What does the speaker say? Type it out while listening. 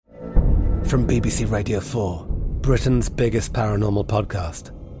From BBC Radio 4, Britain's biggest paranormal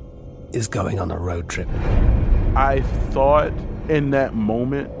podcast is going on a road trip. I thought in that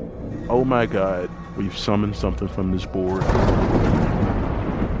moment, oh my God, we've summoned something from this board.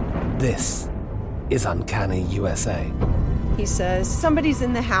 This is Uncanny USA. He says, somebody's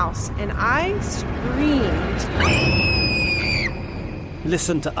in the house, and I screamed.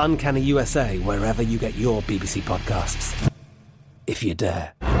 Listen to Uncanny USA wherever you get your BBC podcasts, if you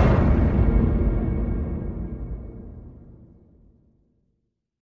dare.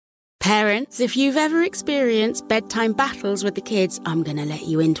 Parents, if you've ever experienced bedtime battles with the kids, I'm going to let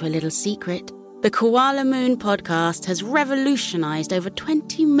you into a little secret. The Koala Moon podcast has revolutionized over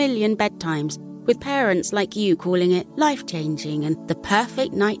 20 million bedtimes, with parents like you calling it life-changing and the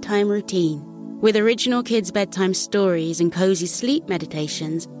perfect nighttime routine. With original kids' bedtime stories and cozy sleep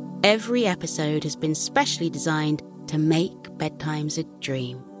meditations, every episode has been specially designed to make bedtimes a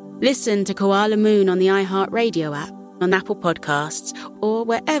dream. Listen to Koala Moon on the iHeartRadio app, on Apple Podcasts, or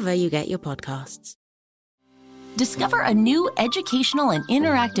wherever you get your podcasts. Discover a new educational and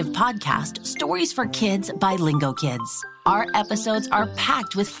interactive podcast, Stories for Kids by Lingo Kids. Our episodes are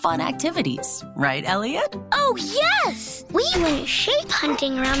packed with fun activities. Right, Elliot? Oh, yes! We went shape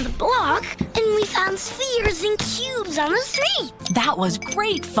hunting around the block, and we found spheres and cubes on the street. That was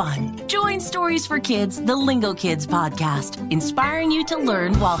great fun. Join Stories for Kids, the Lingo Kids podcast, inspiring you to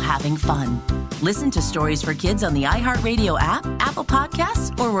learn while having fun. Listen to Stories for Kids on the iHeartRadio app, Apple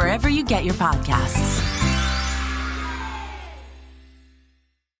Podcasts, or wherever you get your podcasts.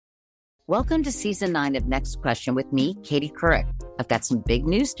 Welcome to Season 9 of Next Question with me, Katie Couric. I've got some big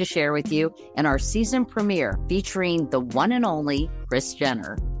news to share with you in our season premiere featuring the one and only Kris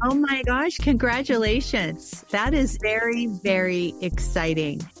Jenner. Oh my gosh, congratulations. That is very, very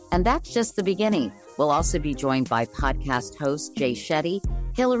exciting. And that's just the beginning. We'll also be joined by podcast host Jay Shetty,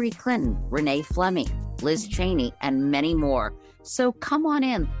 Hillary Clinton, Renee Fleming, Liz Cheney, and many more. So come on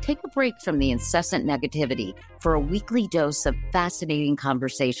in, take a break from the incessant negativity for a weekly dose of fascinating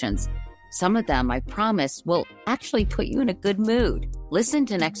conversations. Some of them, I promise, will actually put you in a good mood. Listen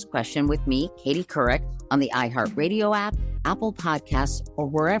to Next Question with me, Katie Couric, on the iHeartRadio app, Apple Podcasts, or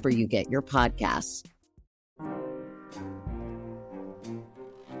wherever you get your podcasts.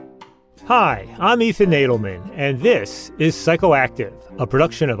 Hi, I'm Ethan Nadelmann, and this is Psychoactive, a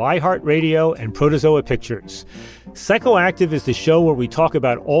production of iHeartRadio and Protozoa Pictures. Psychoactive is the show where we talk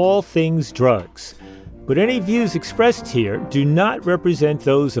about all things drugs. But any views expressed here do not represent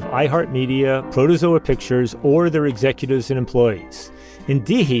those of iHeartMedia, Protozoa Pictures, or their executives and employees.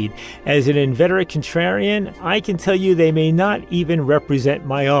 Indeed, as an inveterate contrarian, I can tell you they may not even represent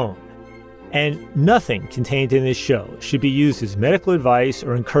my own. And nothing contained in this show should be used as medical advice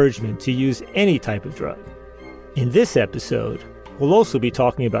or encouragement to use any type of drug. In this episode, we'll also be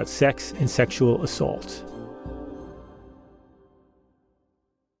talking about sex and sexual assault.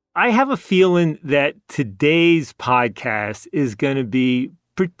 I have a feeling that today's podcast is going to be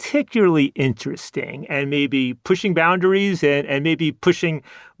particularly interesting and maybe pushing boundaries and maybe pushing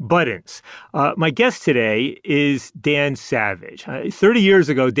buttons. My guest today is Dan Savage. 30 years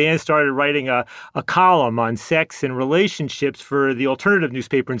ago, Dan started writing a column on sex and relationships for the alternative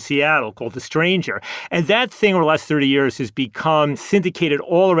newspaper in Seattle called The Stranger. And that thing over the last 30 years has become syndicated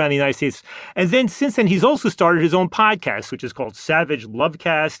all around the United States. And then since then, he's also started his own podcast, which is called Savage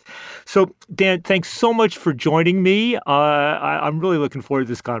Lovecast. So, Dan, thanks so much for joining me. I'm really looking forward to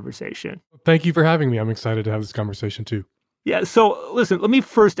this conversation. Thank you for having me. I'm excited to have this conversation too. Yeah. So listen, let me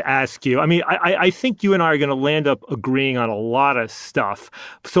first ask you, I think you and I are going to land up agreeing on a lot of stuff.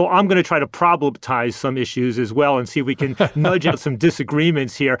 So I'm going to try to problematize some issues as well and see if we can nudge out some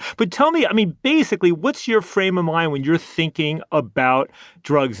disagreements here. But tell me, basically, what's your frame of mind when you're thinking about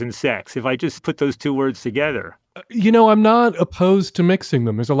drugs and sex? If I just put those two words together. I'm not opposed to mixing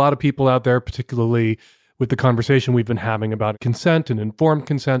them. There's a lot of people out there, particularly with the conversation we've been having about consent and informed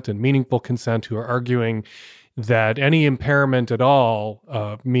consent and meaningful consent, who are arguing that any impairment at all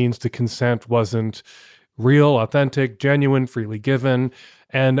means the consent wasn't real, authentic, genuine, freely given.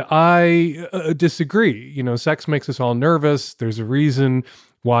 And I disagree. Sex makes us all nervous. There's a reason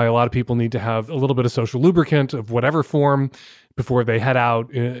why a lot of people need to have a little bit of social lubricant of whatever form before they head out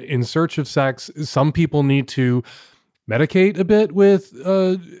in search of sex. Some people need to medicate a bit with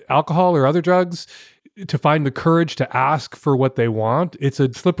alcohol or other drugs to find the courage to ask for what they want. It's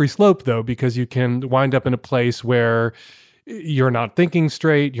a slippery slope, though, because you can wind up in a place where you're not thinking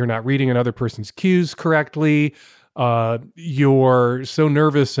straight, you're not reading another person's cues correctly, you're so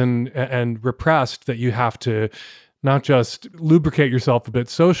nervous and repressed that you have to not just lubricate yourself a bit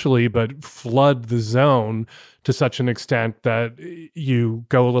socially, but flood the zone to such an extent that you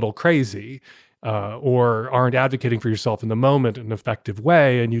go a little crazy. Or aren't advocating for yourself in the moment in an effective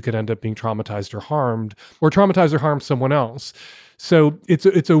way, and you could end up being traumatized or harmed, or traumatize or harm someone else. So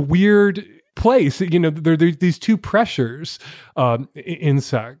it's a weird place. There are these two pressures in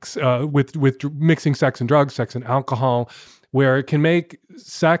sex, with mixing sex and drugs, sex and alcohol, where it can make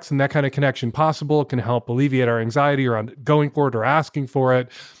sex and that kind of connection possible. It can help alleviate our anxiety around going for it or asking for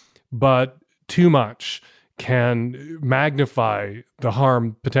it, but too much can magnify the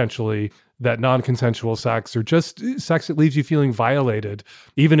harm potentially that non-consensual sex, or just sex that leaves you feeling violated,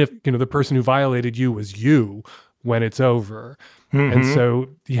 even if the person who violated you was you when it's over. Mm-hmm. And so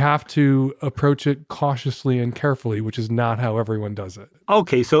you have to approach it cautiously and carefully, which is not how everyone does it.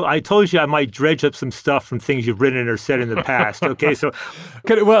 Okay, so I told you I might dredge up some stuff from things you've written or said in the past. Okay, so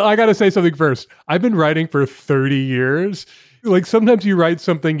well, I got to say something first. I've been writing for 30 years. Like, sometimes you write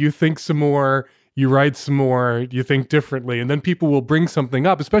something, you think some more, you write some more, you think differently, and then people will bring something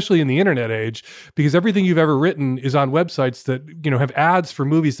up, especially in the internet age, because everything you've ever written is on websites that, have ads for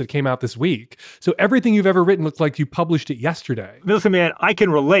movies that came out this week. So everything you've ever written looks like you published it yesterday. Listen, man, I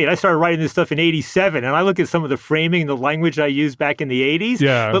can relate. I started writing this stuff in 87, and I look at some of the framing and the language I used back in the 80s.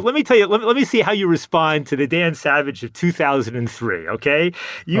 Yeah. But let me tell you, let me see how you respond to the Dan Savage of 2003, okay?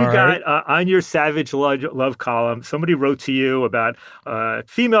 You All got, right. On your Savage Love column, somebody wrote to you about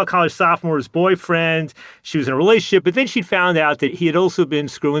female college sophomore's boyfriend. She was in a relationship, but then she'd found out that he had also been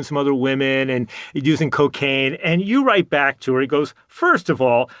screwing some other women and using cocaine. And you write back to her, he goes, first of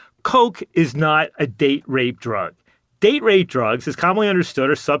all, coke is not a date rape drug. Date rape drugs, as commonly understood,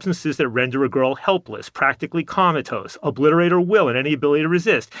 are substances that render a girl helpless, practically comatose, obliterate her will and any ability to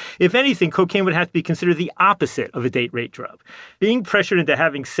resist. If anything, cocaine would have to be considered the opposite of a date rape drug. Being pressured into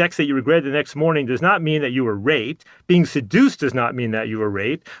having sex that you regret the next morning does not mean that you were raped. Being seduced does not mean that you were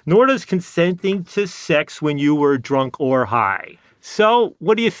raped, nor does consenting to sex when you were drunk or high. So,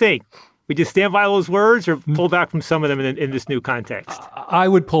 what do you think? Would you stand by those words or pull back from some of them in this new context? I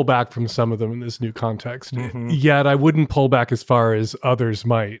would pull back from some of them in this new context. Mm-hmm. Yet I wouldn't pull back as far as others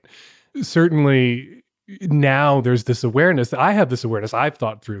might. Certainly now there's this awareness. I have this awareness. I've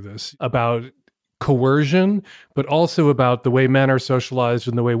thought through this about coercion, but also about the way men are socialized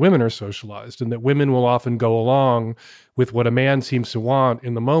and the way women are socialized, and that women will often go along with what a man seems to want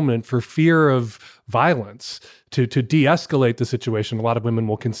in the moment for fear of violence. To de-escalate the situation, a lot of women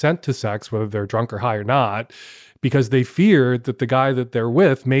will consent to sex, whether they're drunk or high or not, because they fear that the guy that they're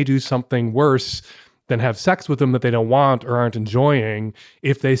with may do something worse than have sex with them that they don't want or aren't enjoying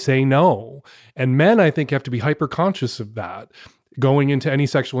if they say no. And men, I think, have to be hyper-conscious of that. Going into any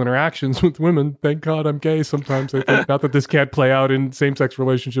sexual interactions with women, thank God I'm gay sometimes, I think, not that this can't play out in same-sex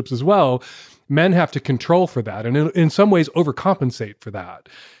relationships as well, men have to control for that and in some ways overcompensate for that.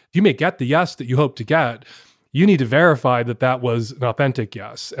 You may get the yes that you hope to get. You need to verify that that was an authentic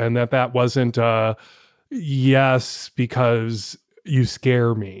yes and that wasn't a yes because you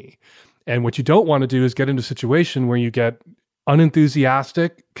scare me. And what you don't want to do is get into a situation where you get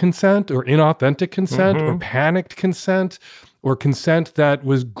unenthusiastic consent or inauthentic consent or panicked consent or consent that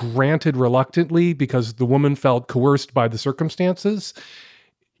was granted reluctantly because the woman felt coerced by the circumstances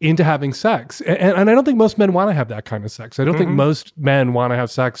into having sex. And I don't think most men want to have that kind of sex. I don't think most men want to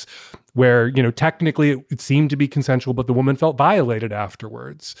have sex where, technically it seemed to be consensual, but the woman felt violated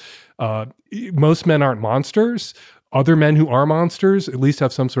afterwards. Most men aren't monsters. Other men who are monsters at least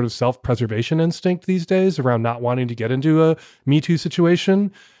have some sort of self-preservation instinct these days around not wanting to get into a Me Too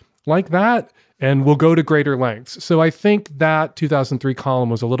situation like that, and will go to greater lengths. So I think that 2003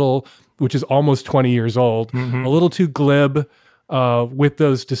 column was which is almost 20 years old, a little too glib with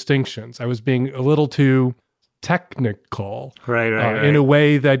those distinctions. I was being a little too technical, right. in a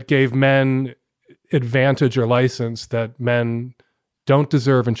way that gave men advantage or license that men don't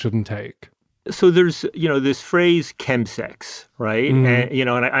deserve and shouldn't take. So there's, this phrase chemsex, right? And,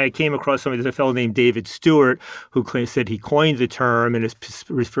 and I came across there's a fellow named David Stewart who said he coined the term and it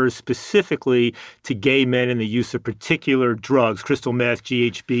refers specifically to gay men and the use of particular drugs, crystal meth,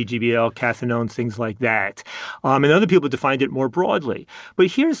 GHB, GBL, cathinone, things like that. And other people defined it more broadly. But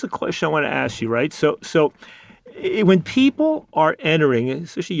here's the question I want to ask you, right? So when people are entering,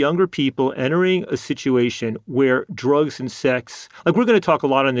 especially younger people, entering a situation where drugs and sex, like we're going to talk a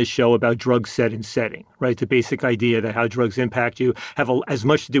lot on this show about drug set and setting, right? The basic idea that how drugs impact you have as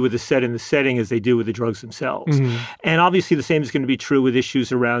much to do with the set and the setting as they do with the drugs themselves. And obviously the same is going to be true with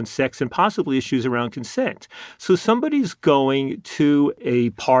issues around sex and possibly issues around consent. So somebody's going to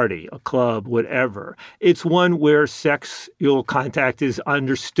a party, a club, whatever. It's one where sexual contact is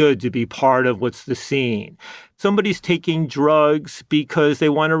understood to be part of what's the scene. somebody's taking drugs because they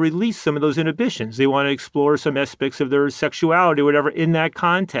want to release some of those inhibitions. They want to explore some aspects of their sexuality or whatever in that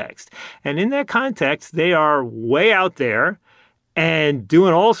context. And in that context, they are way out there and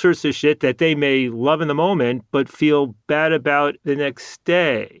doing all sorts of shit that they may love in the moment, but feel bad about the next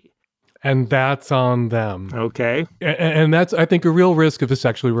day. And that's on them. Okay. And that's, I think, a real risk of a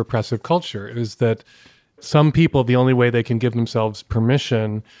sexually repressive culture is that some people, the only way they can give themselves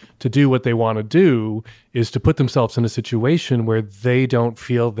permission to do what they want to do is to put themselves in a situation where they don't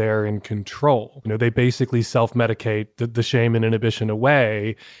feel they're in control. They basically self-medicate the shame and inhibition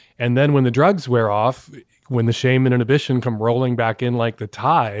away. And then when the drugs wear off, when the shame and inhibition come rolling back in like the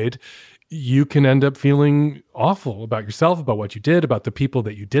tide, you can end up feeling awful about yourself, about what you did, about the people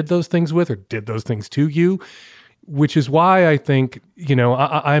that you did those things with or did those things to you. Which is why I think,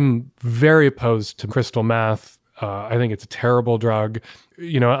 I'm very opposed to crystal meth. I think it's a terrible drug.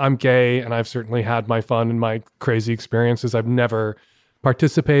 I'm gay and I've certainly had my fun and my crazy experiences. I've never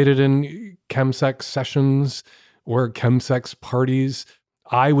participated in chemsex sessions or chemsex parties.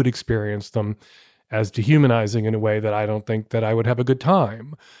 I would experience them as dehumanizing in a way that I don't think that I would have a good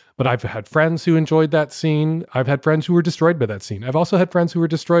time. But I've had friends who enjoyed that scene. I've had friends who were destroyed by that scene. I've also had friends who were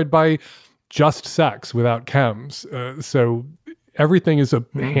destroyed by just sex without chems. So everything is a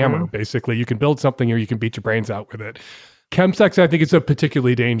hammer, basically. You can build something or you can beat your brains out with it. Chemsex, I think, is a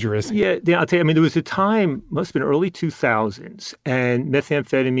particularly dangerous. Yeah, I'll tell you, there was a time, must have been early 2000s, and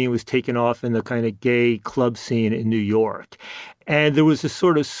methamphetamine was taken off in the kind of gay club scene in New York. And there was a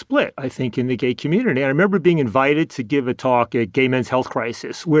sort of split, I think, in the gay community. I remember being invited to give a talk at Gay Men's Health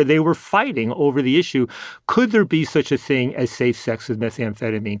Crisis where they were fighting over the issue. Could there be such a thing as safe sex with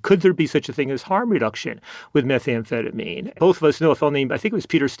methamphetamine? Could there be such a thing as harm reduction with methamphetamine? Both of us know a fellow named, I think it was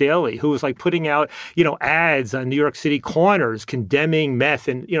Peter Staley, who was like putting out, ads on New York City corners condemning meth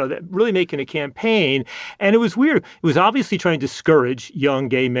and, really making a campaign. And it was weird. It was obviously trying to discourage young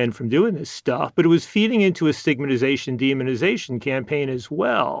gay men from doing this stuff, but it was feeding into a stigmatization, demonization campaign as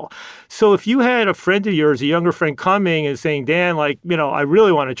well. So if you had a friend of yours, a younger friend coming and saying, Dan, I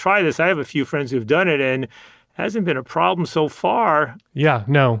really want to try this. I have a few friends who've done it and hasn't been a problem so far. Yeah,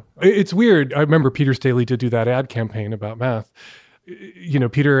 no, it's weird. I remember Peter Staley did do that ad campaign about meth.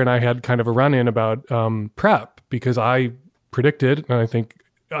 Peter and I had kind of a run-in about PrEP because I predicted, and I think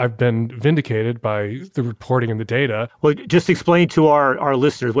I've been vindicated by the reporting and the data. Well, just explain to our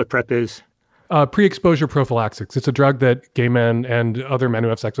listeners what PrEP is. Pre-exposure prophylaxis. It's a drug that gay men and other men who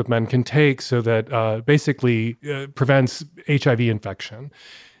have sex with men can take so that basically prevents HIV infection.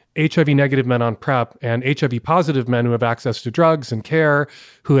 HIV-negative men on PrEP and HIV-positive men who have access to drugs and care,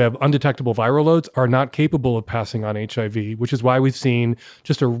 who have undetectable viral loads, are not capable of passing on HIV, which is why we've seen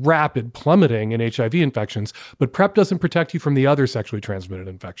just a rapid plummeting in HIV infections. But PrEP doesn't protect you from the other sexually transmitted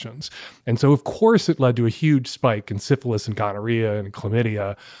infections. And so, of course, it led to a huge spike in syphilis and gonorrhea and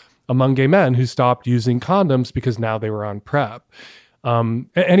chlamydia among gay men who stopped using condoms because now they were on PrEP.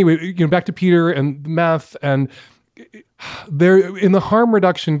 Anyway, back to Peter and meth, and there in the harm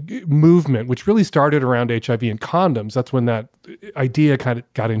reduction movement, which really started around HIV and condoms, that's when that idea kind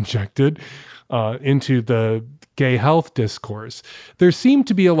of got injected into the gay health discourse. There seemed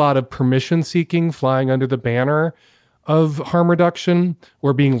to be a lot of permission seeking flying under the banner of harm reduction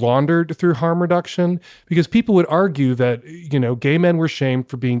or being laundered through harm reduction, because people would argue that, gay men were shamed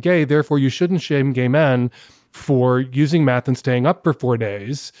for being gay, therefore you shouldn't shame gay men for using meth and staying up for 4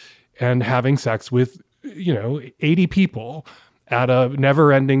 days and having sex with, 80 people at a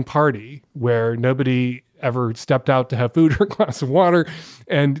never-ending party where nobody ever stepped out to have food or a glass of water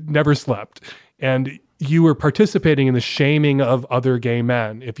and never slept. And you were participating in the shaming of other gay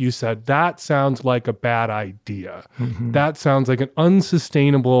men if you said, that sounds like a bad idea. Mm-hmm. That sounds like an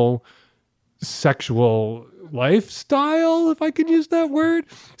unsustainable sexual lifestyle, if I could use that word.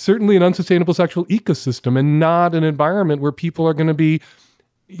 Certainly an unsustainable sexual ecosystem and not an environment where people are going to be,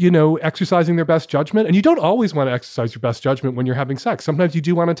 exercising their best judgment. And you don't always want to exercise your best judgment when you're having sex. Sometimes you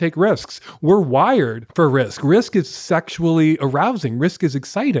do want to take risks. We're wired for risk. Risk is sexually arousing. Risk is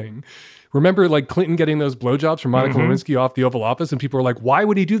exciting. Remember, Clinton getting those blowjobs from Monica Lewinsky off the Oval Office, and people were like, why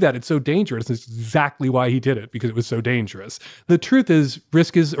would he do that? It's so dangerous. It's exactly why he did it, because it was so dangerous. The truth is,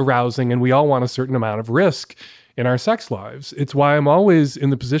 risk is arousing, and we all want a certain amount of risk in our sex lives. It's why I'm always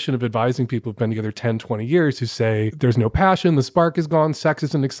in the position of advising people who've been together 10, 20 years who say, there's no passion, the spark is gone, sex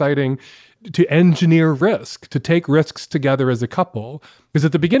isn't exciting, to engineer risk, to take risks together as a couple. Because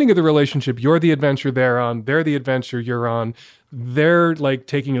at the beginning of the relationship, you're the adventure they're on, they're the adventure you're on. They're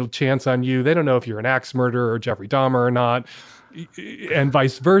taking a chance on you. They don't know if you're an axe murderer or Jeffrey Dahmer or not, and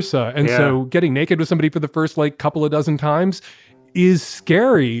vice versa. And so getting naked with somebody for the first couple of dozen times is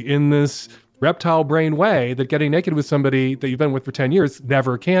scary in this reptile brain way that getting naked with somebody that you've been with for 10 years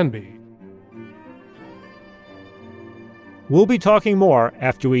never can be. We'll be talking more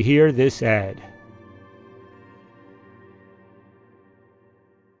after we hear this ad.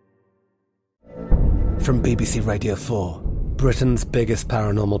 From BBC Radio 4, Britain's biggest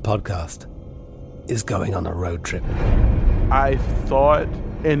paranormal podcast is going on a road trip. I thought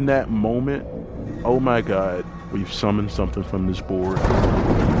in that moment, oh my God, we've summoned something from this board.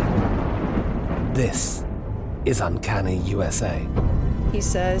 This is Uncanny USA. He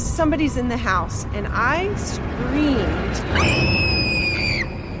says, somebody's in the house, and I screamed.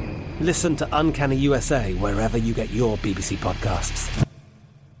 Listen to Uncanny USA wherever you get your BBC podcasts,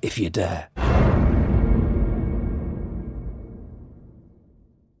 if you dare.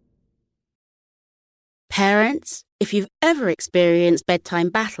 Parents, if you've ever experienced bedtime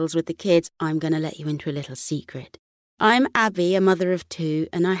battles with the kids, I'm going to let you into a little secret. I'm Abby, a mother of 2,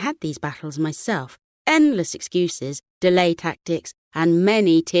 and I had these battles myself. Endless excuses, delay tactics, and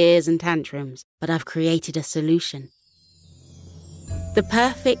many tears and tantrums. But I've created a solution. The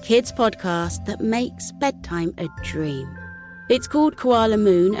perfect kids podcast that makes bedtime a dream. It's called Koala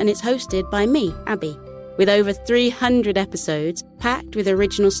Moon, and it's hosted by me, Abby, with over 300 episodes packed with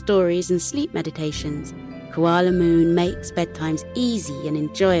original stories and sleep meditations. Koala Moon makes bedtimes easy and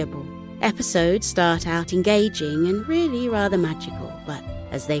enjoyable. Episodes start out engaging and really rather magical, but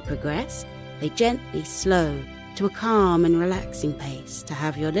as they progress, they gently slow to a calm and relaxing pace to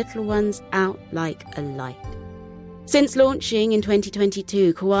have your little ones out like a light. Since launching in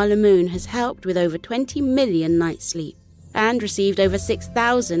 2022, Koala Moon has helped with over 20 million nights sleep and received over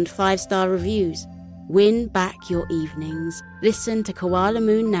 6,000 5-star reviews. Win back your evenings. Listen to Koala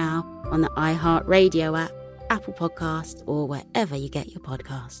Moon now on the iHeartRadio app, Apple Podcasts, or wherever you get your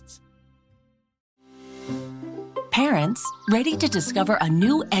podcasts. Parents, ready to discover a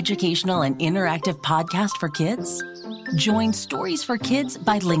new educational and interactive podcast for kids? Join Stories for Kids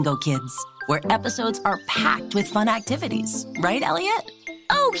by Lingo Kids, where episodes are packed with fun activities. Right, Elliot?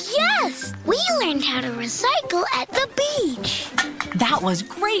 Oh, yes! We learned how to recycle at the beach. That was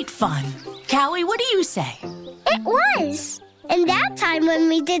great fun. Callie, what do you say? It was. And that time when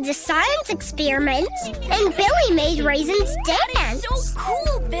we did the science experiments and Billy made raisins dance. So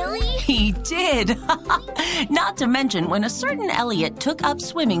cool, Billy. He did. Not to mention when a certain Elliot took up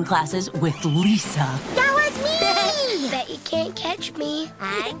swimming classes with Lisa. That was me. Bet you can't catch me.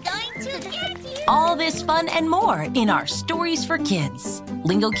 I'm going to get you. All this fun and more in our Stories for Kids.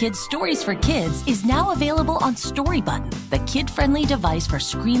 Lingo Kids Stories for Kids is now available on Storybutton, the kid-friendly device for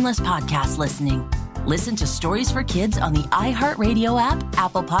screenless podcast listening. Listen to Stories for Kids on the iHeartRadio app,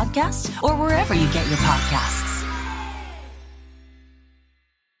 Apple Podcasts, or wherever you get your podcasts.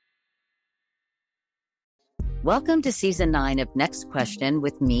 Welcome to Season 9 of Next Question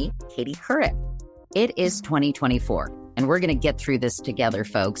with me, Katie Couric. It is 2024, and we're going to get through this together,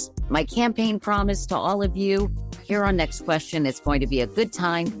 folks. My campaign promise to all of you, here on Next Question, it's going to be a good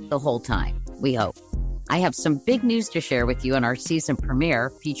time the whole time, we hope. I have some big news to share with you in our season premiere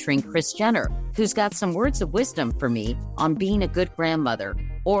featuring Kris Jenner, who's got some words of wisdom for me on being a good grandmother,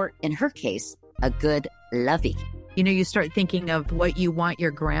 or in her case, a good lovey. You know, you start thinking of what you want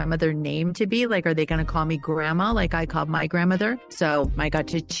your grandmother name to be. Like, are they going to call me grandma like I called my grandmother? So I got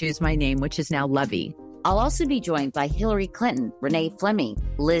to choose my name, which is now Lovey. I'll also be joined by Hillary Clinton, Renee Fleming,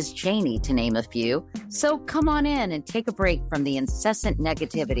 Liz Cheney, to name a few. So come on in and take a break from the incessant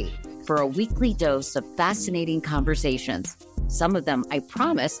negativity for a weekly dose of fascinating conversations. Some of them, I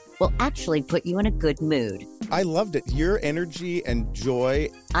promise, will actually put you in a good mood. I loved it. Your energy and joy.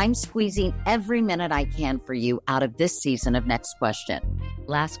 I'm squeezing every minute I can for you out of this season of Next Question.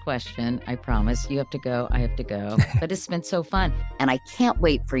 Last question, I promise. You have to go, I have to go. But it's been so fun, and I can't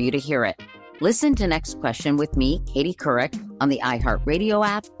wait for you to hear it. Listen to Next Question with me, Katie Couric, on the iHeartRadio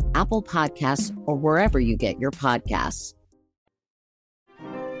app, Apple Podcasts, or wherever you get your podcasts.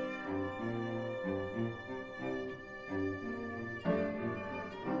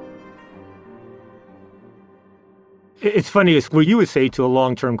 It's funny, it's where you would say to a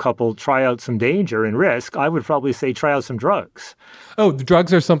long-term couple, try out some danger and risk. I would probably say try out some drugs. Oh, the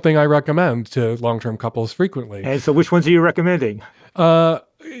drugs are something I recommend to long-term couples frequently. And so which ones are you recommending?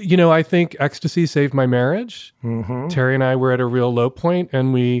 You know, I think ecstasy saved my marriage. Mm-hmm. Terry and I were at a real low point,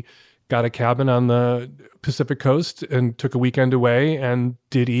 and we got a cabin on the Pacific coast and took a weekend away and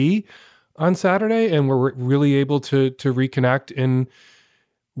did E on Saturday, and we're really able to reconnect in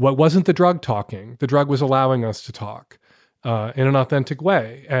what wasn't the drug talking. The drug was allowing us to talk. in an authentic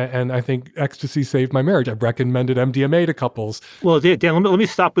way. And I think ecstasy saved my marriage. I've recommended MDMA to couples. Well, Dan, let me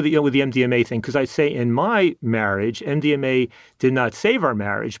stop with the MDMA thing, because I'd say in my marriage, MDMA did not save our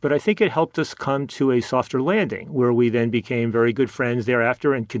marriage, but I think it helped us come to a softer landing, where we then became very good friends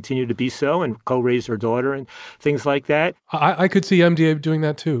thereafter and continue to be so, and co-raised our daughter and things like that. I could see MDMA doing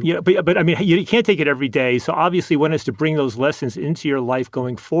that too. Yeah, but I mean, you can't take it every day. So obviously one has to bring those lessons into your life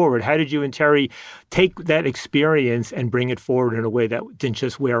going forward. How did you and Terry take that experience and bring it forward in a way that didn't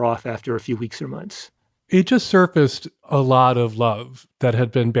just wear off after a few weeks or months? It just surfaced a lot of love that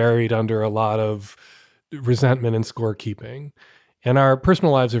had been buried under a lot of resentment and scorekeeping. And our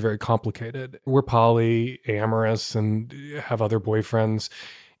personal lives are very complicated. We're polyamorous and have other boyfriends.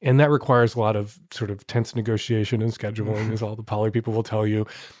 And that requires a lot of sort of tense negotiation and scheduling, as all the poly people will tell you.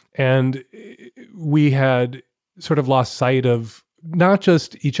 And we had sort of lost sight of not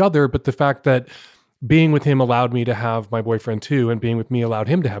just each other, but the fact that being with him allowed me to have my boyfriend too, and being with me allowed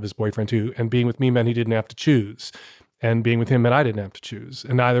him to have his boyfriend too, and being with me meant he didn't have to choose, and being with him meant I didn't have to choose,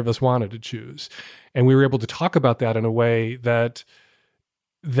 and neither of us wanted to choose. And we were able to talk about that in a way that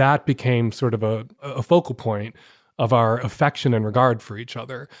became sort of a focal point of our affection and regard for each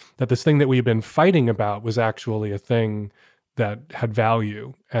other, that this thing that we had been fighting about was actually a thing that had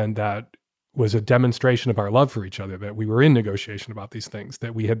value and that was a demonstration of our love for each other, that we were in negotiation about these things,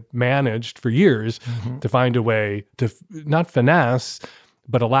 that we had managed for years to find a way to not finesse,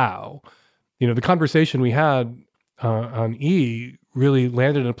 but allow. You know, the conversation we had on E really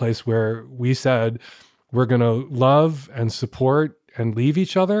landed in a place where we said, we're going to love and support and leave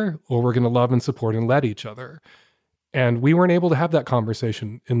each other, or we're going to love and support and let each other. And we weren't able to have that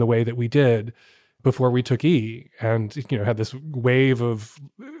conversation in the way that we did before we took E, and, you know, had this wave of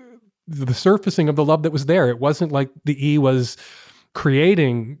the surfacing of the love that was there. It wasn't like the E was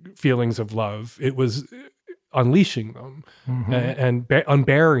creating feelings of love. It was unleashing them and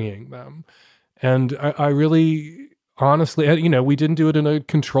unburying them. And I really, honestly, you know, we didn't do it in a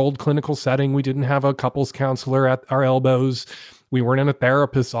controlled clinical setting. We didn't have a couples counselor at our elbows. We weren't in a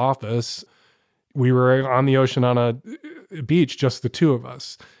therapist's office. We were on the ocean on a beach, just the two of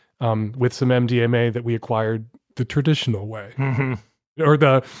us, with some MDMA that we acquired the traditional way. Or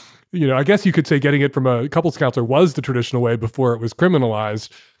the, you know, I guess you could say getting it from a couples counselor was the traditional way before it was criminalized,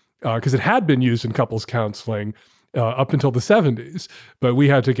 because it had been used in couples counseling up until the 70s. But we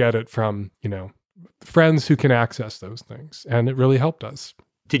had to get it from, you know, friends who can access those things. And it really helped us.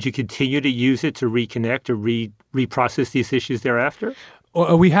 Did you continue to use it to reconnect or reprocess these issues thereafter?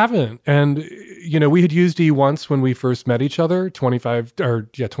 We haven't. And, you know, we had used E once when we first met each other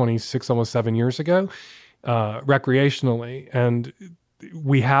 26, almost 7 years ago, recreationally. And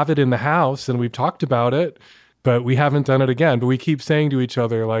we have it in the house and we've talked about it, but we haven't done it again. But we keep saying to each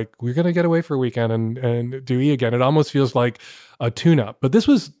other, like, we're going to get away for a weekend and do E again. It almost feels like a tune-up. But this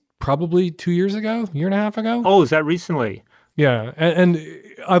was probably 2 years ago, year and a half ago. Oh, is that recently? Yeah. And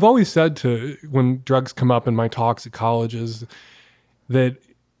I've always said when drugs come up in my talks at colleges, that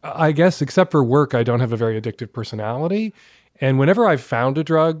I guess except for work, I don't have a very addictive personality. And whenever I've found a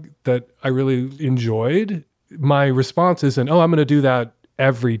drug that I really enjoyed, my response isn't, oh, I'm going to do that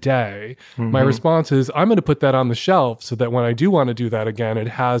every day. My response is, I'm going to put that on the shelf so that when I do want to do that again, it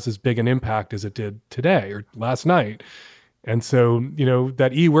has as big an impact as it did today or last night. And so, you know,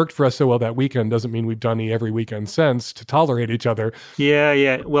 that E worked for us so well that weekend doesn't mean we've done E every weekend since to tolerate each other.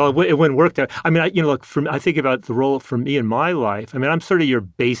 Yeah. Well, it wouldn't work there. I mean, look, I think about the role for me in my life. I mean, I'm sort of your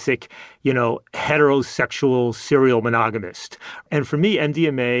basic, you know, heterosexual serial monogamist. And for me,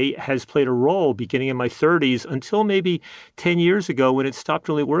 MDMA has played a role beginning in my 30s until maybe 10 years ago when it stopped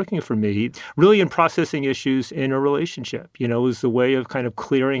really working for me, really in processing issues in a relationship. You know, it was the way of kind of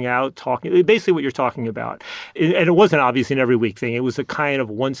clearing out, talking, basically what you're talking about. And it wasn't obviously an every week thing. It was a kind of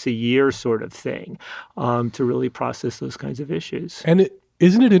once a year sort of thing to really process those kinds of issues. And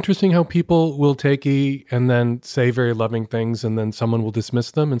isn't it interesting how people will take E and then say very loving things and then someone will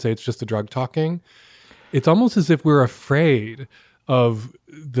dismiss them and say it's just the drug talking? It's almost as if we're afraid of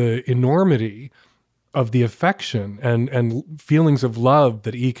the enormity of the affection and feelings of love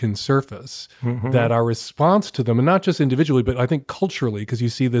that E can surface, that our response to them, and not just individually, but I think culturally, because you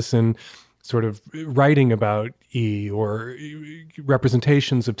see this in sort of writing about E or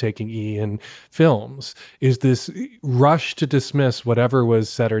representations of taking E in films, is this rush to dismiss whatever was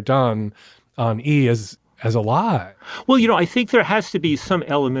said or done on E as a lie. Well, you know, I think there has to be some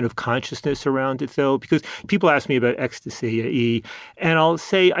element of consciousness around it, though, because people ask me about ecstasy, E, and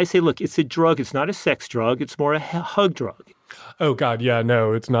I say, look, it's a drug. It's not a sex drug. It's more a hug drug. Oh God, yeah,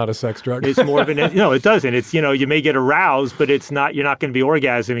 no, it's not a sex drug. It's more of an, it doesn't. It's, you may get aroused, but you're not going to be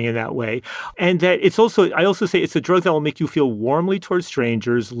orgasming in that way. And that I also say it's a drug that will make you feel warmly towards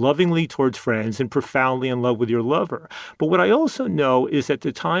strangers, lovingly towards friends, and profoundly in love with your lover. But what I also know is that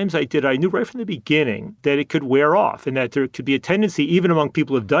the times I knew right from the beginning that it could wear off and that there could be a tendency, even among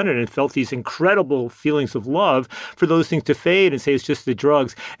people who've done it and felt these incredible feelings of love, for those things to fade and say it's just the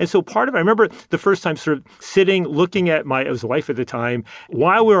drugs. And so part of it, I remember the first time sort of sitting, looking at I was a wife at the time,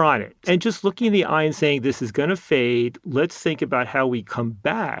 while we're on it, and just looking in the eye and saying, this is going to fade. Let's think about how we come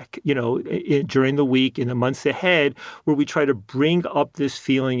back, during the week, in the months ahead, where we try to bring up this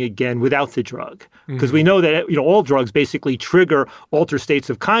feeling again without the drug. Because we know that, all drugs basically trigger altered states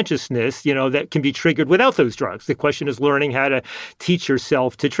of consciousness, that can be triggered without those drugs. The question is learning how to teach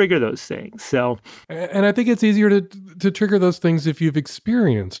yourself to trigger those things. So, and I think it's easier to trigger those things if you've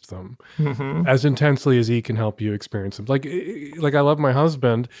experienced them as intensely as he can help you experience them. Like I love my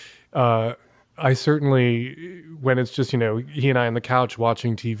husband. I certainly, when it's just, he and I on the couch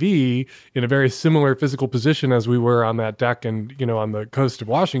watching TV in a very similar physical position as we were on that deck and, on the coast of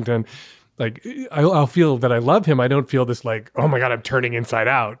Washington, like I'll feel that I love him. I don't feel this like, oh my God, I'm turning inside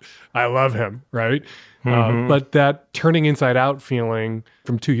out. I love him, right? But that turning inside out feeling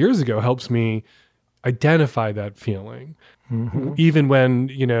from 2 years ago helps me identify that feeling. Even when,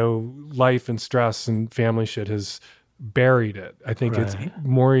 life and stress and family shit has buried it. I think it's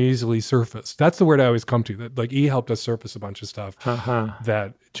more easily surfaced. That's the word I always come to. That like E helped us surface a bunch of stuff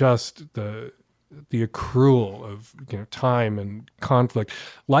that just the accrual of time and conflict.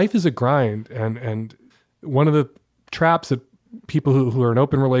 Life is a grind, and one of the traps that people who are in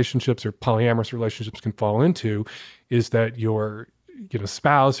open relationships or polyamorous relationships can fall into is that your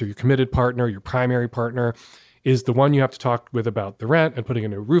spouse or your committed partner, your primary partner, is the one you have to talk with about the rent and putting a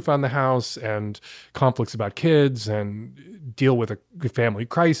new roof on the house and conflicts about kids and deal with a family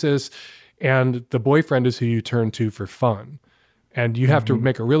crisis. And the boyfriend is who you turn to for fun. And you have to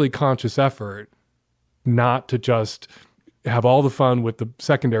make a really conscious effort not to just have all the fun with the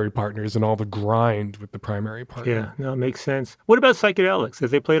secondary partners and all the grind with the primary partner. Yeah, no, it makes sense. What about psychedelics?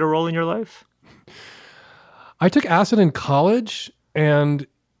 Have they played a role in your life? I took acid in college, and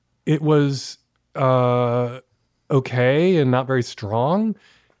it was okay and not very strong.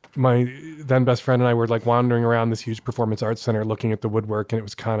 My then best friend and I were like wandering around this huge performance arts center looking at the woodwork, and it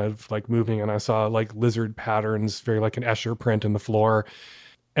was kind of like moving, and I saw like lizard patterns, very like an Escher print in the floor.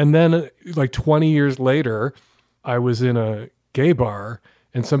 And then like 20 years later, I was in a gay bar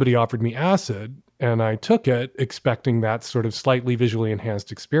and somebody offered me acid, and I took it expecting that sort of slightly visually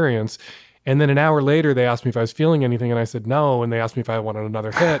enhanced experience. And then an hour later, they asked me if I was feeling anything, and I said no. And they asked me if I wanted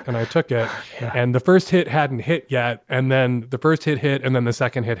another hit, and I took it. And the first hit hadn't hit yet. And then the first hit, and then the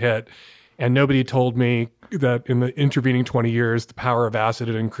second hit. And nobody told me that in the intervening 20 years, the power of acid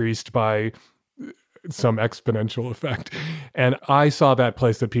had increased by some exponential effect. And I saw that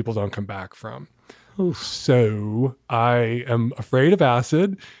place that people don't come back from. Oof. So I am afraid of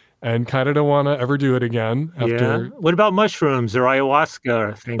acid and kind of don't want to ever do it again. After. What about mushrooms or ayahuasca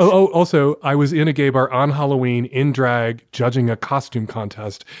or things? Also, I was in a gay bar on Halloween in drag judging a costume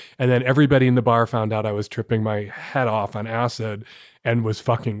contest. And then everybody in the bar found out I was tripping my head off on acid and was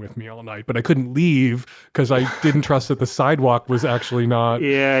fucking with me all night. But I couldn't leave because I didn't trust that the sidewalk was actually not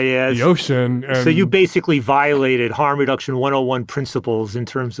the ocean. And so you basically violated harm reduction 101 principles in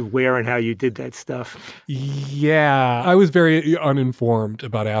terms of where and how you did that stuff. Yeah. I was very uninformed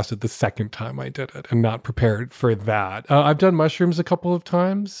about acid the second time I did it and not prepared for that. I've done mushrooms a couple of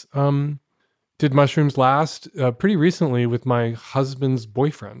times. Did mushrooms last pretty recently with my husband's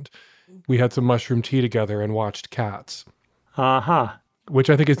boyfriend. We had some mushroom tea together and watched Cats. Which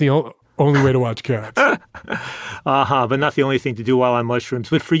I think is the only way to watch Cats. But not the only thing to do while on mushrooms.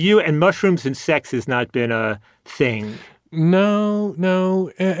 But for you, and mushrooms and sex has not been a thing.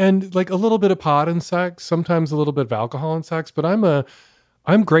 No. And like a little bit of pot and sex, sometimes a little bit of alcohol and sex, but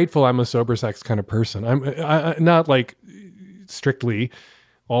I'm grateful I'm a sober sex kind of person. I'm not like strictly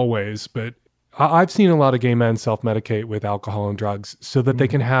always, but I've seen a lot of gay men self-medicate with alcohol and drugs so that they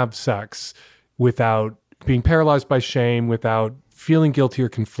can have sex without being paralyzed by shame, without feeling guilty or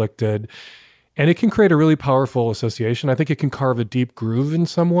conflicted. And it can create a really powerful association. I think it can carve a deep groove in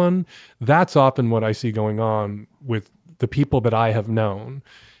someone. That's often what I see going on with the people that I have known.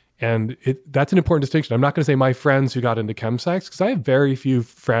 And that's an important distinction. I'm not going to say my friends who got into chemsex, because I have very few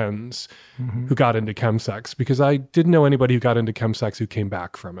friends who got into chemsex, because I didn't know anybody who got into chemsex who came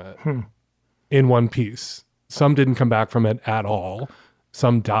back from it in one piece. Some didn't come back from it at all.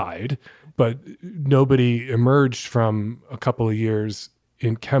 Some died. But nobody emerged from a couple of years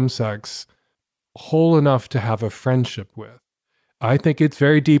in chemsex whole enough to have a friendship with. I think it's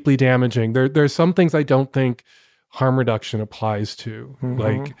very deeply damaging. There's some things I don't think harm reduction applies to.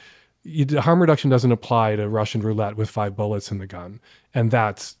 Like, harm reduction doesn't apply to Russian roulette with 5 bullets in the gun, and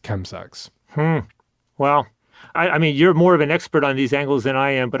that's chemsex. Well, I mean, you're more of an expert on these angles than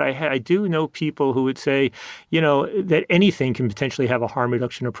I am, but I do know people who would say, that anything can potentially have a harm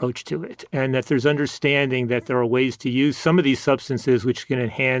reduction approach to it, and that there's understanding that there are ways to use some of these substances which can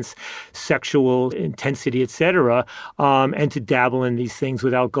enhance sexual intensity, et cetera, and to dabble in these things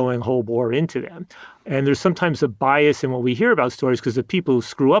without going whole bore into them. And there's sometimes a bias in what we hear about stories because the people who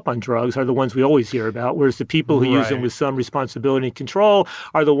screw up on drugs are the ones we always hear about, whereas the people who use them with some responsibility and control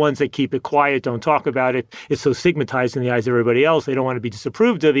are the ones that keep it quiet, don't talk about it. It's so stigmatized in the eyes of everybody else. They don't want to be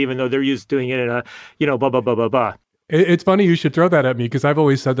disapproved of, even though they're used to doing it in a, blah, blah, blah, blah, blah. It's funny you should throw that at me because I've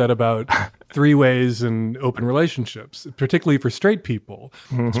always said that about three-ways and open relationships, particularly for straight people.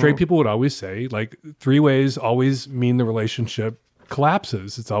 Straight people would always say, like, 3-ways always mean the relationship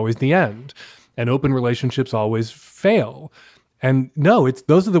collapses. It's always the end. And open relationships always fail. And no,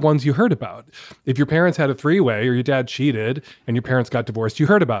 those are the ones you heard about. If your parents had a 3-way or your dad cheated and your parents got divorced, you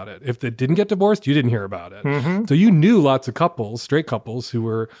heard about it. If they didn't get divorced, you didn't hear about it. So you knew lots of couples, straight couples, who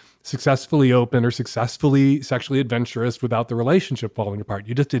were successfully open or successfully sexually adventurous without the relationship falling apart.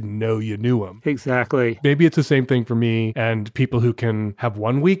 You just didn't know you knew them. Exactly. Maybe it's the same thing for me and people who can have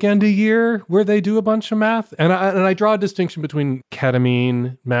one weekend a year where they do a bunch of math. And I draw a distinction between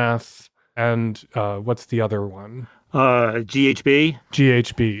ketamine, meth, and what's the other one? GHB?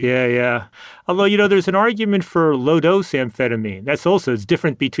 GHB. Yeah. Although, there's an argument for low-dose amphetamine. It's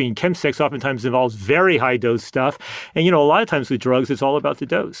different between chemsex, oftentimes involves very high-dose stuff. And, a lot of times with drugs, it's all about the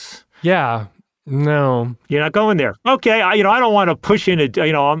dose. Yeah. No. You're not going there. Okay, I don't want to push in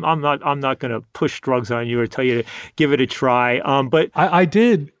I'm not going to push drugs on you or tell you to give it a try. But I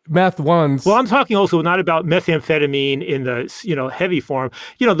did meth once. Well, I'm talking also not about methamphetamine in the heavy form.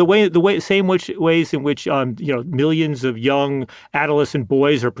 Same ways in which millions of young adolescent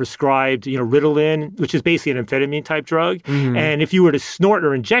boys are prescribed Ritalin, which is basically an amphetamine type drug. And if you were to snort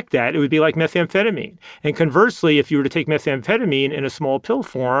or inject that, it would be like methamphetamine. And conversely, if you were to take methamphetamine in a small pill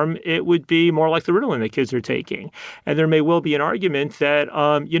form, it would be more like the Ritalin that kids are taking. And there may well be an argument that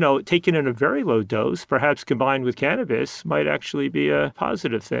taken in a very low dose, perhaps combined with cannabis, might actually be a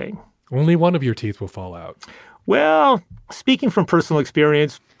positive thing. Only one of your teeth will fall out. Well, speaking from personal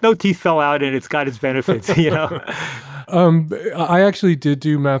experience, no teeth fell out and it's got its benefits, I actually did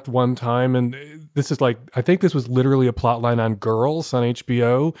do meth one time, and this is I think this was literally a plot line on Girls on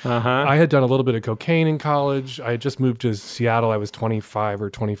HBO. I had done a little bit of cocaine in college. I had just moved to Seattle. I was 25 or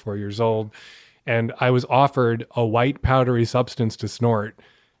 24 years old, and I was offered a white powdery substance to snort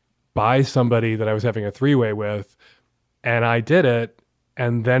by somebody that I was having a 3-way with, and I did it.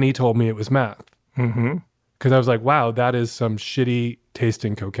 And then he told me it was meth. Because I was like, wow, that is some shitty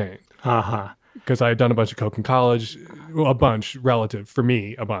tasting cocaine. Because I had done a bunch of coke in college. Well, a bunch, relative. For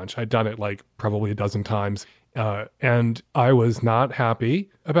me, a bunch. I'd done it probably a dozen times. And I was not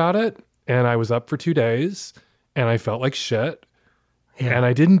happy about it. And I was up for 2 days. And I felt like shit. Yeah. And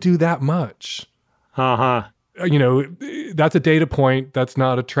I didn't do that much. That's a data point. That's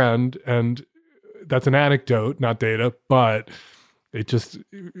not a trend. And that's an anecdote, not data. But it just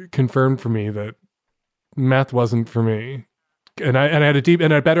confirmed for me that meth wasn't for me. And I had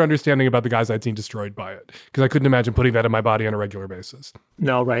a better understanding about the guys I'd seen destroyed by it, because I couldn't imagine putting that in my body on a regular basis.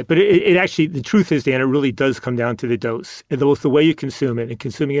 No, right. But it actually, the truth is, Dan, it really does come down to the dose. Both the way you consume it and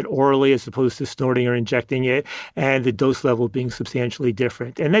consuming it orally as opposed to snorting or injecting it, and the dose level being substantially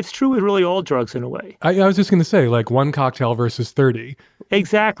different. And that's true with really all drugs in a way. I was just going to say, one cocktail versus 30.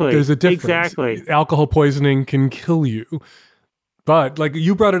 Exactly. There's a difference. Exactly. Alcohol poisoning can kill you. But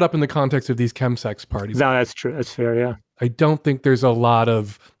you brought it up in the context of these chemsex parties. No, that's true. That's fair, yeah. I don't think there's a lot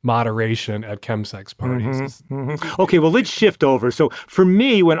of moderation at chemsex parties. Okay, well, let's shift over. So for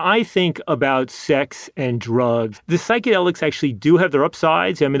me, when I think about sex and drugs, the psychedelics actually do have their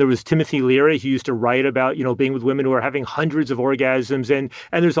upsides. I mean, there was Timothy Leary who used to write about, being with women who are having hundreds of orgasms. And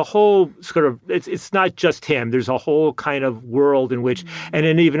there's a whole sort of, it's not just him. There's a whole kind of world in which, and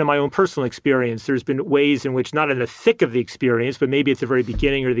then even in my own personal experience, there's been ways in which, not in the thick of the experience, but maybe at the very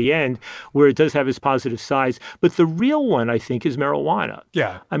beginning or the end, where it does have its positive sides. But the real one, I think, is marijuana.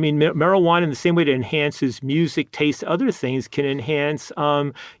 Yeah. I mean, marijuana, in the same way it enhances music, taste, other things, can enhance,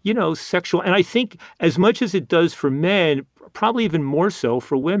 sexual. And I think as much as it does for men, probably even more so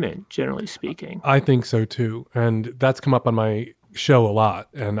for women, generally speaking. I think so, too. And that's come up on my show a lot.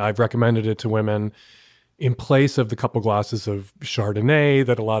 And I've recommended it to women in place of the couple glasses of Chardonnay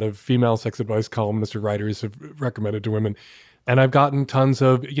that a lot of female sex advice columnists or writers have recommended to women. And I've gotten tons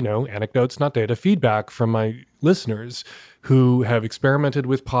of, anecdotes, not data, feedback from my listeners who have experimented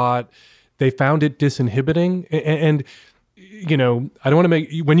with pot. They found it disinhibiting. And I don't want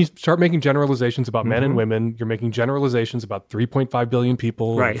to when you start making generalizations about men and women, you're making generalizations about 3.5 billion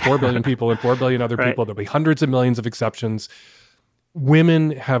people, right. 4 billion people, and 4 billion other people. There'll be hundreds of millions of exceptions.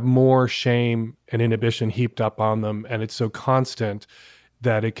 Women have more shame and inhibition heaped up on them, and it's so constant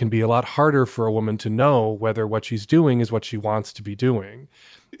that it can be a lot harder for a woman to know whether what she's doing is what she wants to be doing.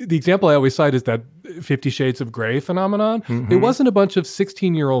 The example I always cite is that 50 Shades of Grey phenomenon. It wasn't a bunch of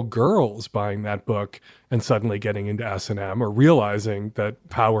 16-year-old girls buying that book and suddenly getting into S&M or realizing that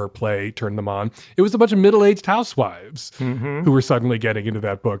power play turned them on. It was a bunch of middle-aged housewives who were suddenly getting into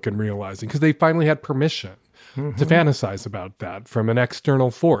that book and realizing, because they finally had permission to fantasize about that from an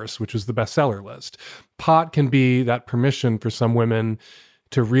external force, which was the bestseller list. Pot can be that permission for some women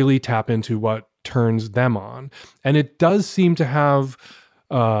to really tap into what turns them on. And it does seem to have,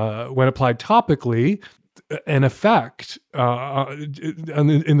 when applied topically, an effect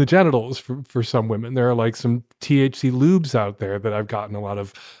in the genitals for some women. There are like some THC lubes out there that I've gotten a lot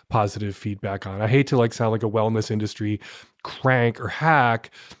of positive feedback on. I hate to sound like a wellness industry crank or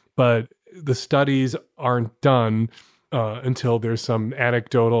hack, but the studies aren't done until there's some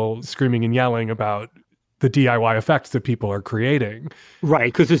anecdotal screaming and yelling about the DIY effects that people are creating.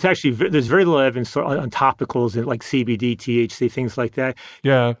 Right, because there's very little evidence on topicals and like CBD, THC, things like that.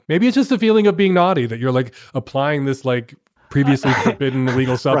 Yeah, maybe it's just a feeling of being naughty, that you're applying this previously forbidden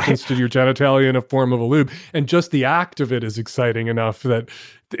illegal substance to your genitalia in a form of a lube. And just the act of it is exciting enough that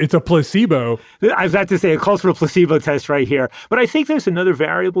it's a placebo. I was about to say, it calls for a placebo test right here. But I think there's another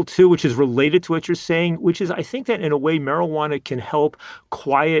variable, too, which is related to what you're saying, which is I think that in a way marijuana can help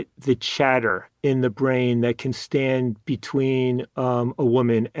quiet the chatter in the brain that can stand between a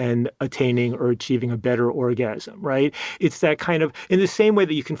woman and attaining or achieving a better orgasm, right? It's that kind of, in the same way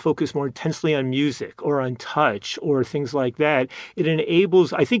that you can focus more intensely on music or on touch or things like that, it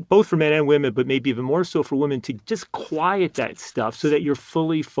enables, I think both for men and women, but maybe even more so for women, to just quiet that stuff so that you're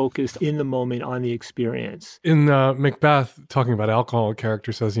fully focused in the moment on the experience. In Macbeth, talking about alcohol, a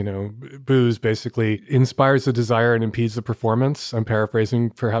character says, booze basically inspires the desire and impedes the performance. I'm paraphrasing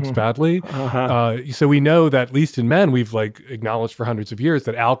perhaps badly. So we know that, at least in men, we've acknowledged for hundreds of years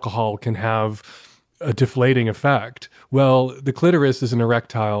that alcohol can have a deflating effect. Well, the clitoris is an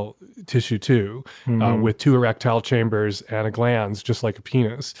erectile tissue too, with 2 erectile chambers and a glans, just like a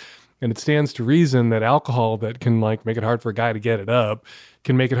penis. And it stands to reason that alcohol that can make it hard for a guy to get it up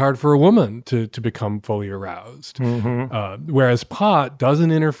can make it hard for a woman to become fully aroused. Whereas pot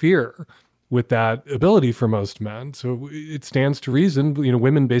doesn't interfere with that ability for most men. So it stands to reason,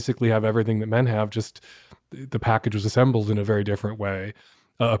 women basically have everything that men have, just the package was assembled in a very different way.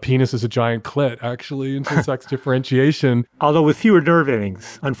 A penis is a giant clit, actually, in sex differentiation. Although with fewer nerve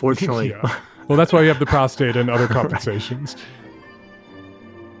endings, unfortunately. Yeah. Well, that's why you have the prostate and other compensations.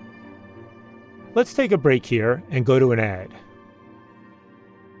 Let's take a break here and go to an ad.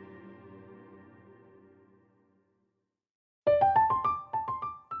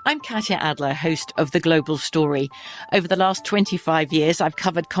 I'm Katya Adler, host of The Global Story. Over the last 25 years, I've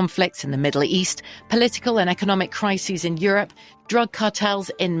covered conflicts in the Middle East, political and economic crises in Europe, drug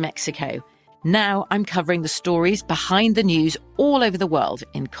cartels in Mexico. Now I'm covering the stories behind the news all over the world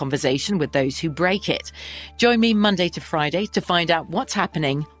in conversation with those who break it. Join me Monday to Friday to find out what's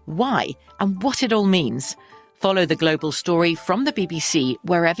happening, why, and what it all means. Follow The Global Story from the BBC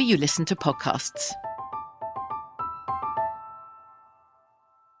wherever you listen to podcasts.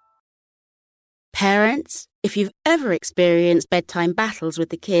 Parents, if you've ever experienced bedtime battles with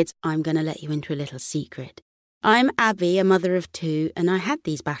the kids, I'm going to let you into a little secret. I'm Abby, a mother of 2, and I had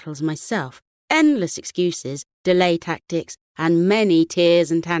these battles myself. Endless excuses, delay tactics, and many tears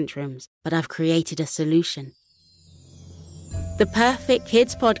and tantrums. But I've created a solution. The perfect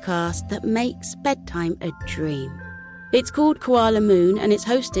kids podcast that makes bedtime a dream. It's called Koala Moon, and it's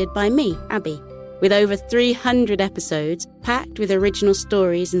hosted by me, Abby. With over 300 episodes, packed with original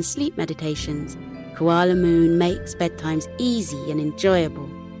stories and sleep meditations, Koala Moon makes bedtimes easy and enjoyable.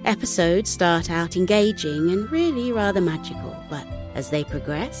 Episodes start out engaging and really rather magical, but as they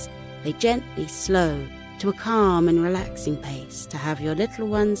progress, they gently slow to a calm and relaxing pace to have your little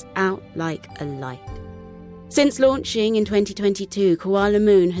ones out like a light. Since launching in 2022, Koala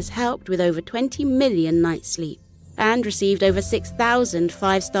Moon has helped with over 20 million nights' sleep and received over 6,000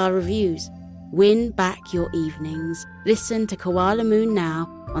 5-star reviews. Win back your evenings. Listen to Koala Moon now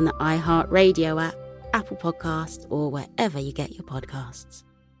on the iHeartRadio app, Apple Podcasts, or wherever you get your podcasts.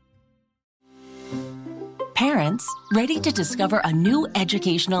 Parents, ready to discover a new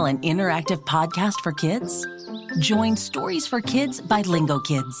educational and interactive podcast for kids? Join Stories for Kids by Lingo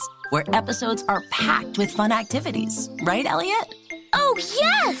Kids, where episodes are packed with fun activities. Right, Elliot? Oh,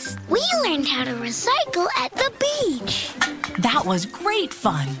 yes! We learned how to recycle at the beach. That was great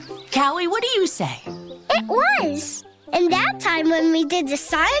fun. Callie, what do you say? It was. And that time when we did the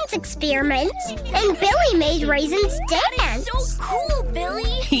science experiments and Billy made raisins dance. So cool, Billy.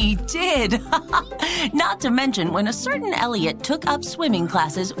 He did. Not to mention when a certain Elliot took up swimming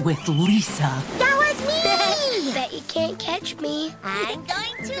classes with Lisa. That was me! Bet you can't catch me. I'm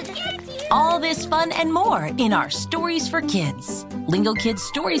going to get you. All this fun and more in our Stories for Kids. Lingo Kids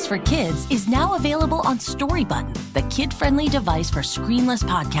Stories for Kids is now available on Storybutton, the kid-friendly device for screenless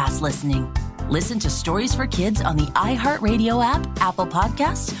podcast listening. Listen to Stories for Kids on the iHeartRadio app, Apple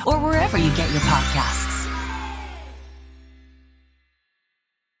Podcasts, or wherever you get your podcasts.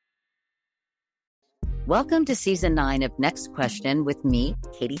 Welcome to Season 9 of Next Question with me,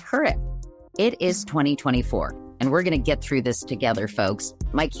 Katie Couric. It is 2024, and we're going to get through this together, folks.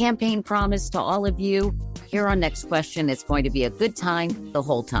 My campaign promise to all of you here on Next Question is going to be a good time the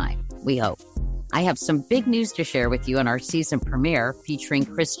whole time, we hope. I have some big news to share with you on our season premiere featuring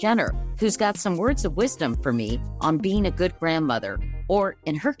Kris Jenner, who's got some words of wisdom for me on being a good grandmother, or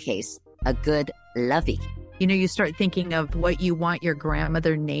in her case, a good lovey. You know, you start thinking of what you want your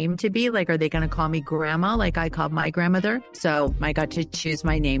grandmother name to be. Like, are they going to call me grandma like I called my grandmother? So I got to choose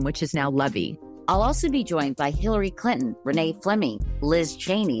my name, which is now Lovey. I'll also be joined by Hillary Clinton, Renee Fleming, Liz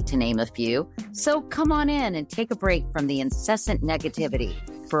Cheney, to name a few. So come on in and take a break from the incessant negativity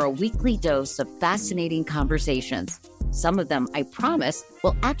for a weekly dose of fascinating conversations. Some of them, I promise,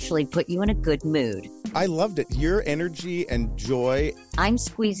 will actually put you in a good mood. I loved it. Your energy and joy. I'm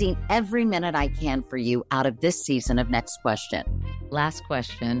squeezing every minute I can for you out of this season of Next Question. Last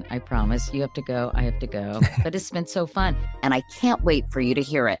question, I promise. You have to go, I have to go. But it's been so fun, and I can't wait for you to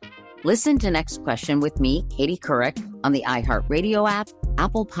hear it. Listen to Next Question with me, Katie Couric, on the iHeartRadio app,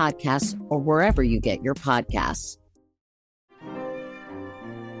 Apple Podcasts, or wherever you get your podcasts.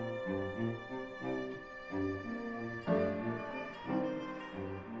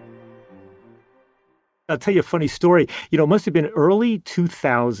 I'll tell you a funny story. You know, it must have been early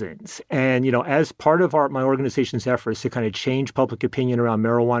 2000s. And, you know, as part of my organization's efforts to kind of change public opinion around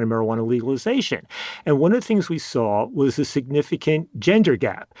marijuana and marijuana legalization. And one of the things we saw was a significant gender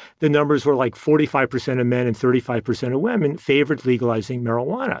gap. The numbers were like 45% of men and 35% of women favored legalizing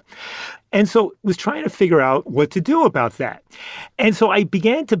marijuana. And so I was trying to figure out what to do about that. And so I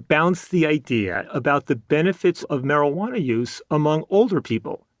began to bounce the idea about the benefits of marijuana use among older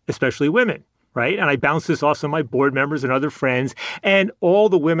people, especially women. Right. And I bounced this off some of my board members and other friends. And all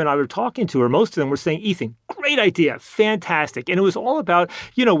the women I was talking to, or most of them, were saying, Ethan, great idea. Fantastic. And it was all about,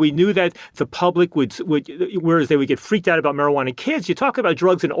 you know, we knew that the public would whereas they would get freaked out about marijuana in kids, you talk about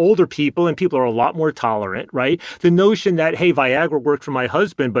drugs in older people and people are a lot more tolerant. Right. The notion that, hey, Viagra worked for my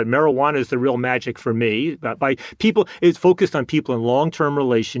husband, but marijuana is the real magic for me. By people, it's focused on people in long-term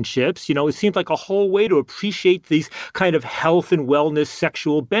relationships. You know, it seemed like a whole way to appreciate these kind of health and wellness,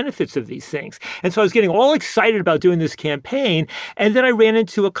 sexual benefits of these things. And so I was getting all excited about doing this campaign. And then I ran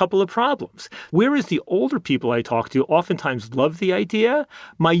into a couple of problems. Whereas the older people I talked to oftentimes loved the idea,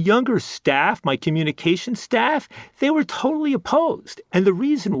 my younger staff, my communication staff, they were totally opposed. And the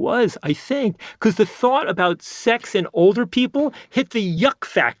reason was, I think, because the thought about sex in older people hit the yuck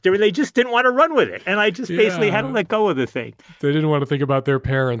factor and they just didn't want to run with it. And I just basically had to let go of the thing. They didn't want to think about their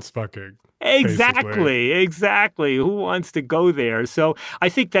parents fucking. Exactly. Who wants to go there? So I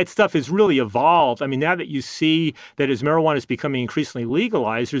think that stuff has really evolved. I mean, now that you see that as marijuana is becoming increasingly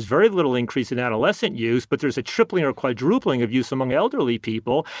legalized, there's very little increase in adolescent use, but there's a tripling or quadrupling of use among elderly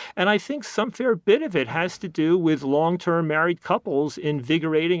people. And I think some fair bit of it has to do with long-term married couples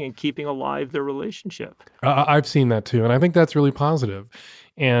invigorating and keeping alive their relationship. I've seen that too. And I think that's really positive.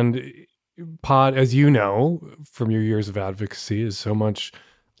 And pot, as you know, from your years of advocacy, is so much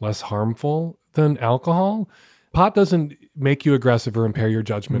less harmful than alcohol. Pot doesn't make you aggressive or impair your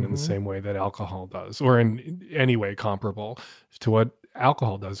judgment in the same way that alcohol does, or in any way comparable to what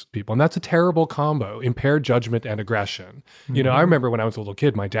alcohol does to people. And that's a terrible combo, impaired judgment and aggression. You know, I remember when I was a little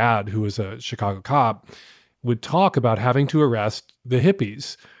kid, my dad, who was a Chicago cop, would talk about having to arrest the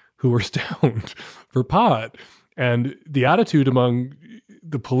hippies who were stoned for pot. And the attitude among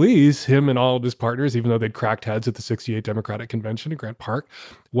the police, him and all of his partners, even though they'd cracked heads at the 68 Democratic Convention in Grant Park,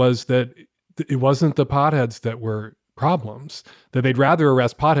 was that it wasn't the potheads that were problems, that they'd rather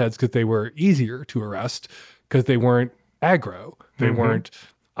arrest potheads because they were easier to arrest because they weren't aggro. They weren't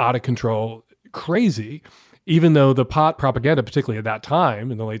out of control, crazy, even though the pot propaganda, particularly at that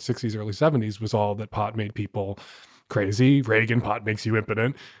time in the late 60s, early 70s, was all that pot made people crazy. Reagan, pot makes you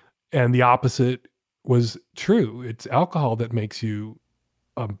impotent. And the opposite was true. It's alcohol that makes you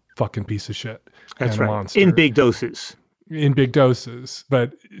a fucking piece of shit. That's and right. A monster. In big doses. In big doses.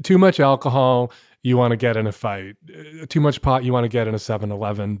 But too much alcohol, you want to get in a fight. Too much pot, you want to get in a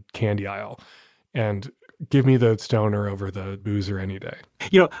 7-Eleven candy aisle. And give me the stoner over the boozer any day.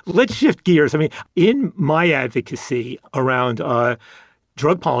 Let's shift gears. I mean, in my advocacy around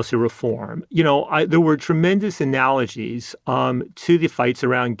drug policy reform, there were tremendous analogies to the fights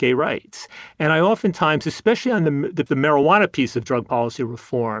around gay rights. And I oftentimes, especially on the marijuana piece of drug policy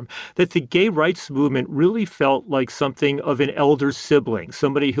reform, that the gay rights movement really felt like something of an elder sibling,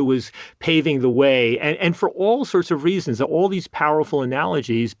 somebody who was paving the way, and for all sorts of reasons, all these powerful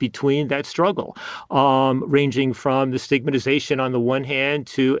analogies between that struggle, ranging from the stigmatization on the one hand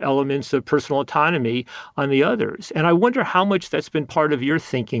to elements of personal autonomy on the others. And I wonder how much that's been part of your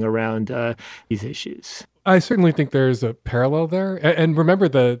thinking around these issues. I certainly think there's a parallel there. And remember,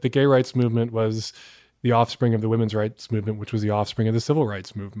 the gay rights movement was the offspring of the women's rights movement, which was the offspring of the civil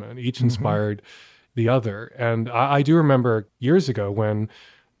rights movement. Each inspired the other. And I do remember years ago when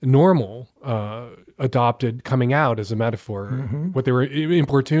NORML adopted coming out as a metaphor, what they were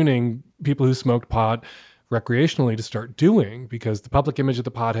importuning people who smoked pot recreationally to start doing, because the public image of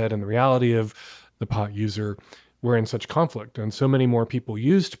the pothead and the reality of the pot user were in such conflict. And so many more people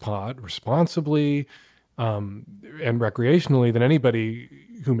used pot responsibly and recreationally than anybody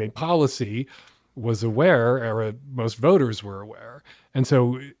who made policy was aware, or most voters were aware. And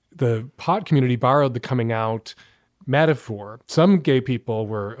so the pot community borrowed the coming out metaphor. Some gay people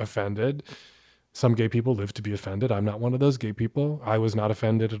were offended. Some gay people lived to be offended. I'm not one of those gay people. I was not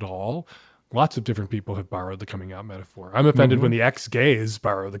offended at all. Lots of different people have borrowed the coming out metaphor. I'm offended when the ex-gays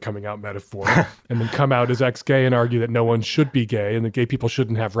borrow the coming out metaphor and then come out as ex-gay and argue that no one should be gay and that gay people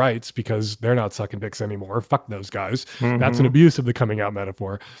shouldn't have rights because they're not sucking dicks anymore. Fuck those guys. That's an abuse of the coming out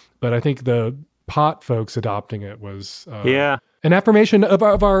metaphor. But I think the pot folks adopting it was an affirmation of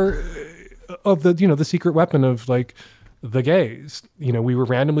the secret weapon of like the gays. We were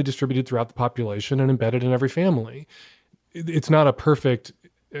randomly distributed throughout the population and embedded in every family. It's not a perfect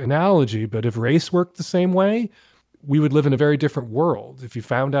analogy, but if race worked the same way, we would live in a very different world. If you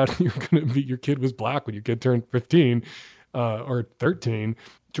found out your kid was black when your kid turned 15 or 13,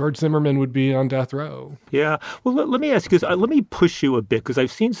 George Zimmerman would be on death row. Yeah. Well, let me ask you this. Let me push you a bit, because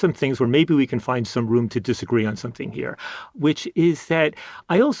I've seen some things where maybe we can find some room to disagree on something here, which is that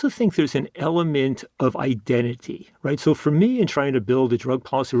I also think there's an element of identity, right? So for me, in trying to build a drug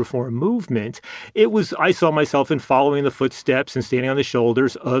policy reform movement, I saw myself in following the footsteps and standing on the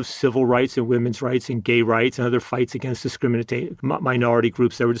shoulders of civil rights and women's rights and gay rights and other fights against minority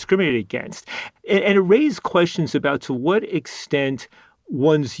groups that were discriminated against. And it raised questions about to what extent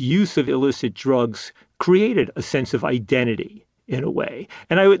one's use of illicit drugs created a sense of identity in a way.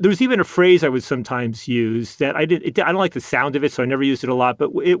 And there was even a phrase I would sometimes use that I don't like the sound of it, so I never used it a lot,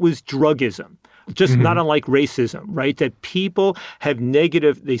 but it was drugism. Just not unlike racism, right? That people have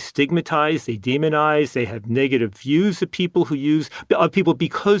they stigmatize, they demonize, they have negative views of people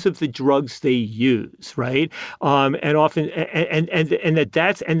because of the drugs they use, right? And often, and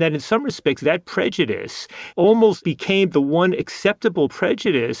that in some respects, that prejudice almost became the one acceptable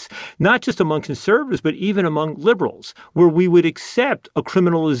prejudice, not just among conservatives, but even among liberals, where we would accept a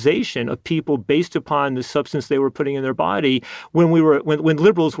criminalization of people based upon the substance they were putting in their body when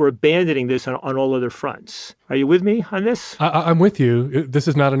liberals were abandoning this on all other fronts. Are you with me on this? I'm with you. This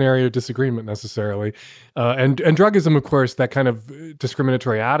is not an area of disagreement necessarily. And drugism, of course, that kind of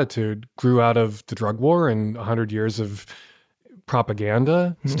discriminatory attitude grew out of the drug war and 100 years of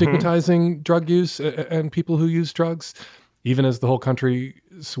propaganda stigmatizing drug use and people who use drugs. Even as the whole country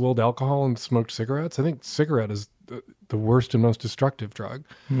swilled alcohol and smoked cigarettes, I think cigarette is the worst and most destructive drug.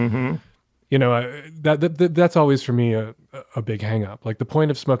 That's always for me a big hang up. Like the point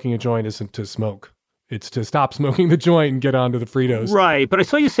of smoking a joint isn't to smoke. It's to stop smoking the joint and get onto the Fritos. Right. But I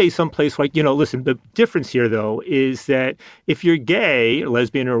saw you say someplace like, listen, the difference here, though, is that if you're gay or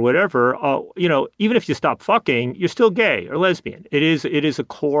lesbian or whatever, even if you stop fucking, you're still gay or lesbian. It is a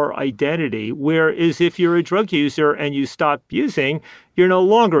core identity. Whereas if you're a drug user and you stop using, you're no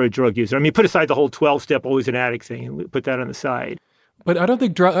longer a drug user. I mean, put aside the whole 12-step always an addict thing and put that on the side. But I don't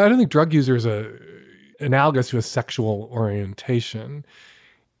think drug user is analogous to a sexual orientation.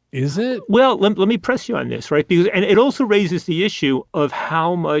 Is it? Well, let me press you on this, right? And it also raises the issue of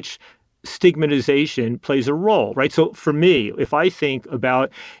how much stigmatization plays a role, right? So for me, if I think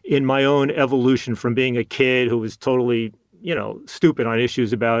about in my own evolution from being a kid who was totally stupid on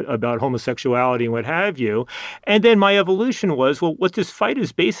issues about homosexuality and what have you. And then my evolution was, well, what this fight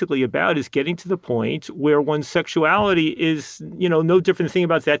is basically about is getting to the point where one's sexuality is, no different thing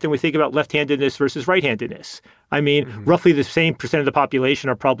about that than we think about left-handedness versus right-handedness. I mean, roughly the same percent of the population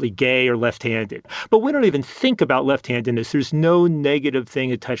are probably gay or left-handed. But we don't even think about left-handedness. There's no negative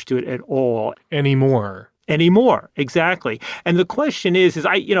thing attached to it at all. Anymore, exactly. And the question is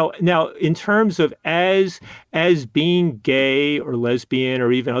now in terms of as being gay or lesbian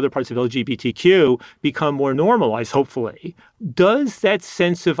or even other parts of LGBTQ become more normalized, hopefully, does that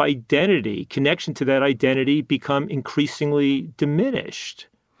sense of identity, connection to that identity, become increasingly diminished?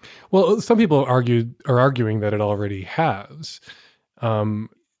 Well, some people are arguing that it already has.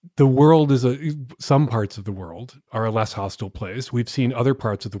 The world some parts of the world are a less hostile place. We've seen other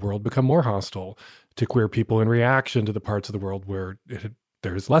parts of the world become more hostile to queer people in reaction to the parts of the world where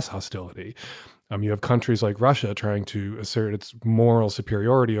there's less hostility. You have countries like Russia trying to assert its moral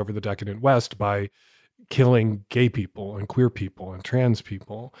superiority over the decadent West by killing gay people and queer people and trans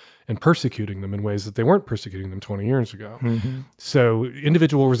people and persecuting them in ways that they weren't persecuting them 20 years ago. Mm-hmm. So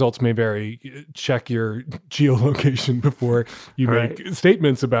individual results may vary. Check your geolocation before you make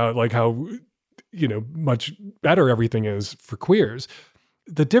statements about like how, much better everything is for queers.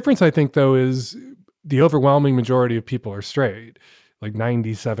 The difference, I think, though, is the overwhelming majority of people are straight, like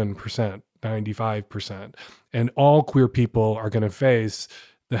 97%, 95%. And all queer people are going to face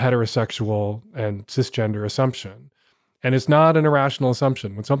the heterosexual and cisgender assumption. And it's not an irrational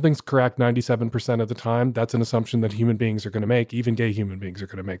assumption. When something's correct 97% of the time, that's an assumption that human beings are going to make. Even gay human beings are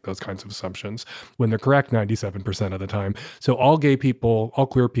going to make those kinds of assumptions when they're correct 97% of the time. So all gay people, all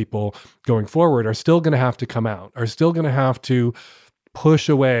queer people going forward are still going to have to come out, are still going to have to push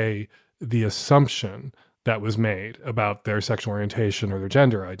away the assumption that was made about their sexual orientation or their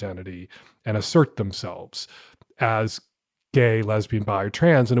gender identity and assert themselves as gay, lesbian, bi, or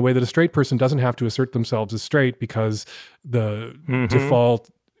trans in a way that a straight person doesn't have to assert themselves as straight because the default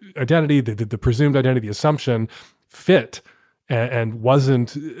identity, the presumed identity, the assumption fit and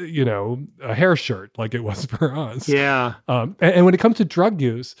wasn't, a hair shirt like it was for us. Yeah. And when it comes to drug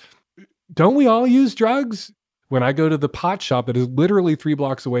use, don't we all use drugs? When I go to the pot shop that is literally 3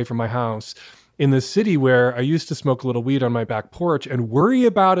 blocks away from my house, in the city where I used to smoke a little weed on my back porch and worry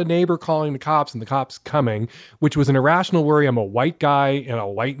about a neighbor calling the cops and the cops coming, which was an irrational worry. I'm a white guy in a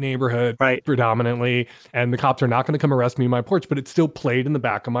white neighborhood predominantly, and the cops are not going to come arrest me on my porch, but it still played in the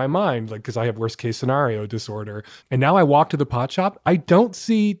back of my mind, like, because I have worst case scenario disorder. And now I walk to the pot shop, I don't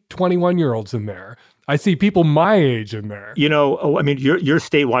see 21-year-olds in there. I see people my age in there. Your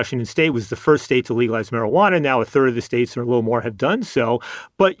state, Washington State, was the first state to legalize marijuana. Now a third of the states or a little more have done so.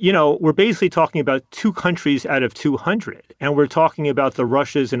 But, we're basically talking about 2 countries out of 200. And we're talking about the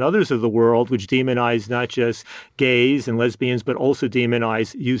Russias and others of the world, which demonize not just gays and lesbians, but also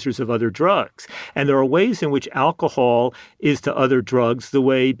demonize users of other drugs. And there are ways in which alcohol is to other drugs the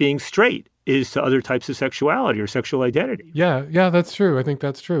way being straight is to other types of sexuality or sexual identity. Yeah, that's true. I think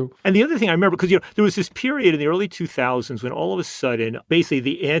that's true. And the other thing I remember, because there was this period in the early 2000s when all of a sudden, basically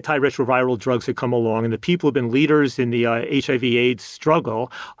the antiretroviral drugs had come along and the people who have been leaders in the HIV/AIDS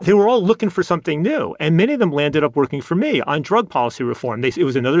struggle, they were all looking for something new. And many of them landed up working for me on drug policy reform. It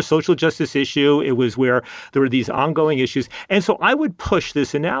was another social justice issue. It was where there were these ongoing issues. And so I would push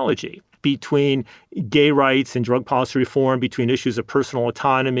this analogy between gay rights and drug policy reform, between issues of personal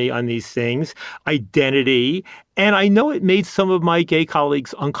autonomy on these things, identity. And I know it made some of my gay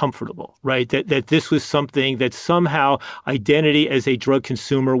colleagues uncomfortable, right? That this was something that somehow identity as a drug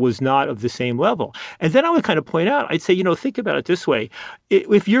consumer was not of the same level. And then I would kind of point out, I'd say, think about it this way.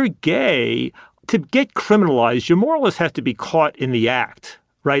 If you're gay, to get criminalized, you more or less have to be caught in the act.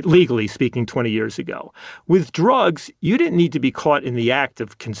 Right, legally speaking, 20 years ago. With drugs, you didn't need to be caught in the act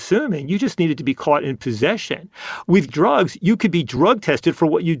of consuming. You just needed to be caught in possession. With drugs, you could be drug tested for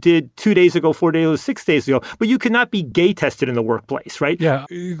what you did 2 days ago, 4 days ago, 6 days ago, but you could not be gay tested in the workplace, right? Yeah.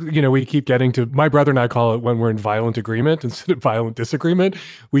 We keep getting to, my brother and I call it when we're in violent agreement instead of violent disagreement.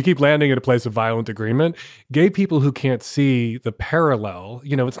 We keep landing at a place of violent agreement. Gay people who can't see the parallel,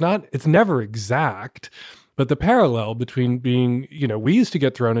 it's never exact. But the parallel between being, we used to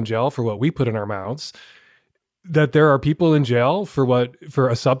get thrown in jail for what we put in our mouths, that there are people in jail for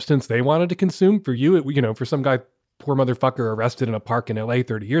a substance they wanted to consume. For you, for some guy, poor motherfucker arrested in a park in LA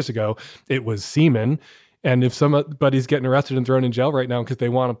 30 years ago, it was semen. And if somebody's getting arrested and thrown in jail right now because they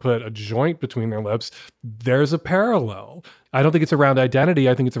want to put a joint between their lips, there's a parallel. I don't think it's around identity.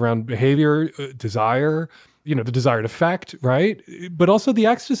 I think it's around behavior, desire, the desired effect, right? But also the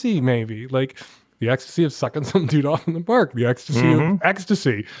ecstasy, maybe. Like, the ecstasy of sucking some dude off in the park, the ecstasy of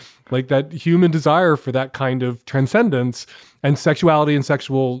ecstasy, like that human desire for that kind of transcendence. And sexuality and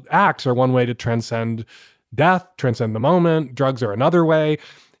sexual acts are one way to transcend death, transcend the moment. Drugs are another way.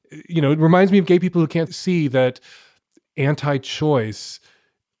 You know, it reminds me of gay people who can't see that anti-choice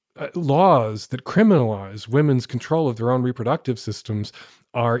laws that criminalize women's control of their own reproductive systems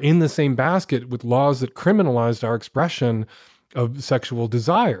are in the same basket with laws that criminalized our expression of sexual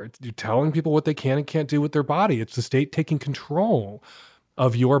desire. You're telling people what they can and can't do with their body. It's the state taking control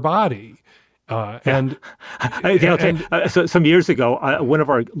of your body. So some years ago, one of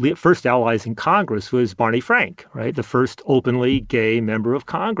our first allies in Congress was Barney Frank, right? The first openly gay member of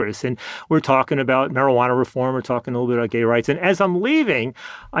Congress. And we're talking about marijuana reform. We're talking a little bit about gay rights. And as I'm leaving,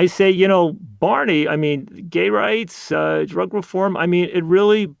 I say, you know, Barney, I mean, gay rights, drug reform, I mean, it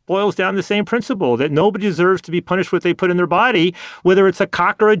really boils down to the same principle that nobody deserves to be punished for what they put in their body, whether it's a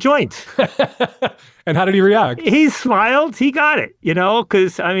cock or a joint. And how did he react? He smiled. He got it, you know,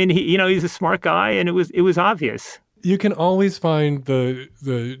 because, I mean, he's a smart guy, and it was obvious. You can always find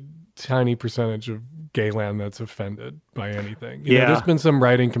the tiny percentage of gay land that's offended by anything. You know, there's been some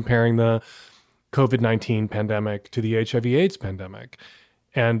writing comparing the COVID-19 pandemic to the HIV/AIDS pandemic.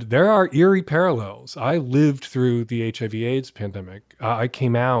 And there are eerie parallels. I lived through the HIV/AIDS pandemic. I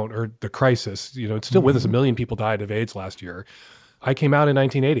came out, or the crisis, you know, it's still with us. 1 million people died of AIDS last year. I came out in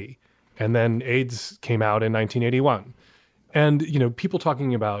 1980. And then AIDS came out in 1981. And, you know, people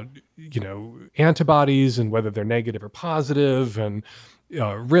talking about, you know, antibodies and whether they're negative or positive and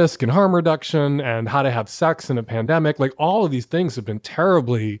risk and harm reduction and how to have sex in a pandemic, like all of these things have been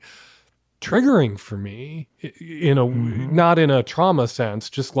terribly triggering for me, in a not in a trauma sense,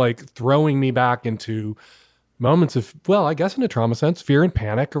 just like throwing me back into moments of, well, I guess in a trauma sense, fear and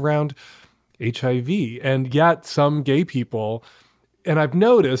panic around HIV. And yet some gay people... And I've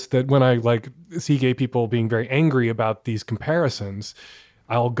noticed that when I like see gay people being very angry about these comparisons,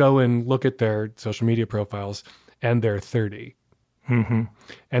 I'll go and look at their social media profiles and they're 30. And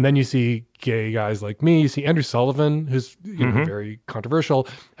then you see gay guys like me. You see Andrew Sullivan, who's very controversial,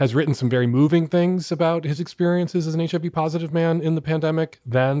 has written some very moving things about his experiences as an HIV positive man in the pandemic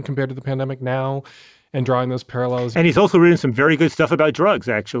then compared to the pandemic now, and drawing those parallels. And he's also written some very good stuff about drugs,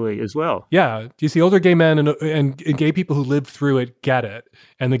 actually, as well. Yeah. You see older gay men and gay people who lived through it get it.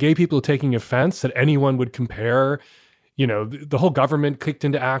 And the gay people taking offense that anyone would compare, you know, the whole government kicked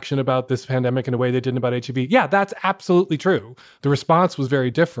into action about this pandemic in a way they didn't about HIV. Yeah, that's absolutely true. The response was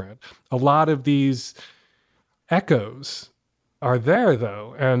very different. A lot of these echoes are there,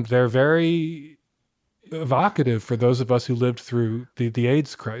 though, and they're very evocative for those of us who lived through the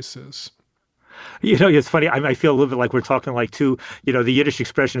AIDS crisis. You know, it's funny. I feel a little bit like we're talking like two, you know, the Yiddish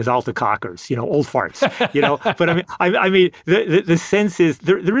expression is alte cockers, you know, old farts, you know. But I mean, the sense is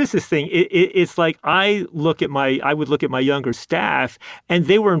there is this thing. It's like I would look at my younger staff, and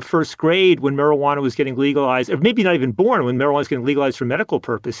they were in first grade when marijuana was getting legalized, or maybe not even born when marijuana was getting legalized for medical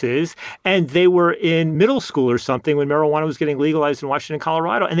purposes, and they were in middle school or something when marijuana was getting legalized in Washington,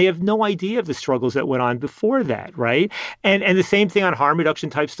 Colorado, and they have no idea of the struggles that went on before that, right? And the same thing on harm reduction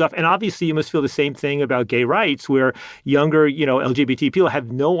type stuff. And obviously, you must feel the same thing about gay rights, where younger, you know, LGBT people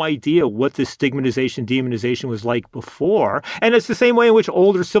have no idea what the stigmatization, demonization was like before. And it's the same way in which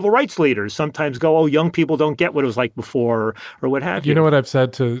older civil rights leaders sometimes go, oh, young people don't get what it was like before, or what have you. You know what I've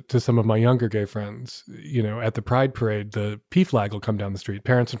said to some of my younger gay friends? You know, at the Pride Parade, the P flag will come down the street,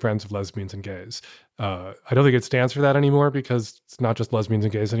 parents and friends of lesbians and gays. I don't think it stands for that anymore because it's not just lesbians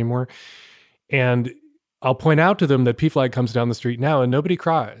and gays anymore. And I'll point out to them that P flag comes down the street now and nobody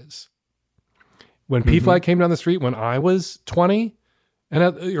cries. When P-Flag came down the street when I was 20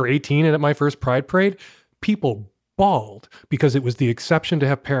 or 18 and at my first Pride Parade, people bawled because it was the exception to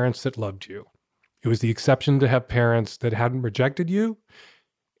have parents that loved you. It was the exception to have parents that hadn't rejected you.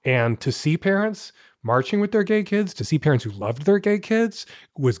 And to see parents marching with their gay kids, to see parents who loved their gay kids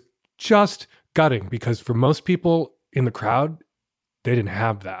was just gutting because for most people in the crowd, they didn't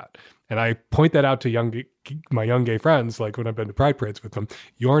have that. And I point that out to my young gay friends, like when I've been to Pride Parades with them,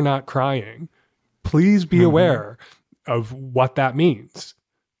 you're not crying. Please be aware of what that means,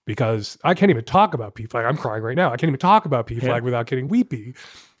 because I can't even talk about P-Flag. I'm crying right now. I can't even talk about P-Flag without getting weepy,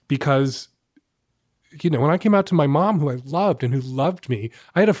 because, you know, when I came out to my mom, who I loved and who loved me,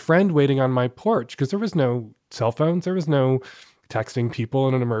 I had a friend waiting on my porch because there was no cell phones. There was no texting people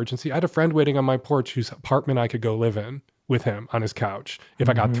in an emergency. I had a friend waiting on my porch whose apartment I could go live in with him on his couch if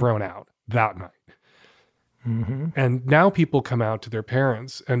I got thrown out that night. And now people come out to their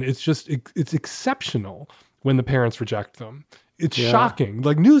parents, and it's exceptional when the parents reject them. It's shocking.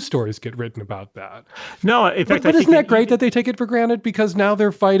 Like news stories get written about that. No, in fact, but isn't that great that they take it for granted because now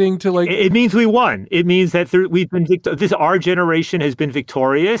they're fighting to like. It means we won. It means that we've been our generation has been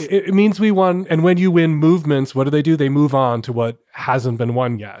victorious. It means we won. And when you win movements, what do? They move on to what hasn't been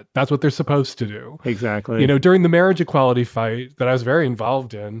won yet. That's what they're supposed to do. Exactly. During the marriage equality fight that I was very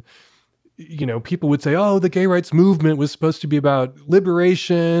involved in, people would say, oh, the gay rights movement was supposed to be about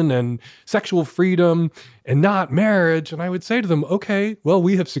liberation and sexual freedom and not marriage. And I would say to them, okay, well,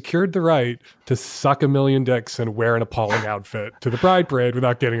 we have secured the right to suck a million dicks and wear an appalling outfit to the Pride Parade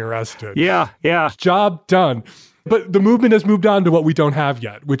without getting arrested. Yeah. Job done. But the movement has moved on to what we don't have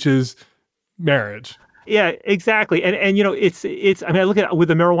yet, which is marriage. Yeah, exactly. And it's I mean, I look at with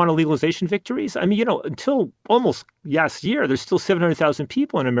the marijuana legalization victories. I mean, until almost last year, there's still 700,000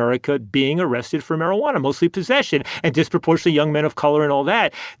 people in America being arrested for marijuana, mostly possession, and disproportionately young men of color and all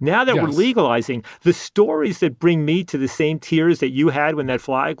that. Now that we're legalizing, the stories that bring me to the same tears that you had when that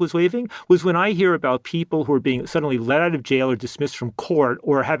flag was waving was when I hear about people who are being suddenly let out of jail or dismissed from court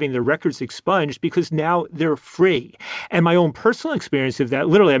or having their records expunged because now they're free. And my own personal experience of that,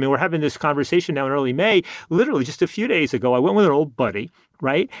 literally, I mean, we're having this conversation now in early May. Literally just a few days ago, I went with an old buddy,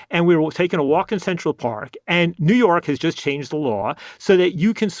 right? And we were taking a walk in Central Park, and New York has just changed the law so that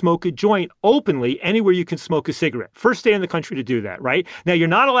you can smoke a joint openly anywhere you can smoke a cigarette. First state in the country to do that, right? Now, you're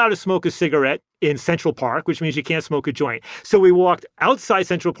not allowed to smoke a cigarette in Central Park, which means you can't smoke a joint. So we walked outside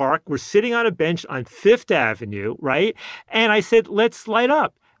Central Park. We're sitting on a bench on Fifth Avenue, right? And I said, let's light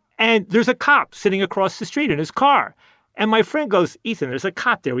up. And there's a cop sitting across the street in his car. And my friend goes, Ethan, there's a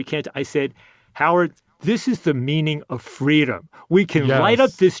cop there. We can't. I said, Howard, this is the meaning of freedom. We can light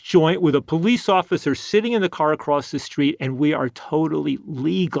up this joint with a police officer sitting in the car across the street, and we are totally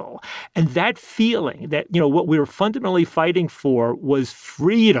legal. And that feeling that, what we were fundamentally fighting for was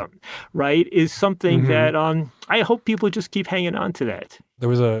freedom, right, is something that I hope people just keep hanging on to that. There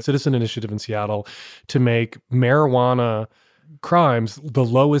was a citizen initiative in Seattle to make marijuana crimes the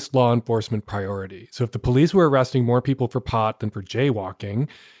lowest law enforcement priority. So if the police were arresting more people for pot than for jaywalking,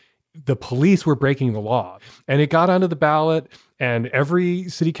 the police were breaking the law. And it got onto the ballot, and every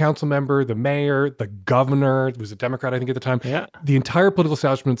city council member, the mayor, the governor, it was a Democrat, I think, at the time, the entire political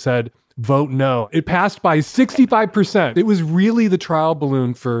establishment said, vote no. It passed by 65%. It was really the trial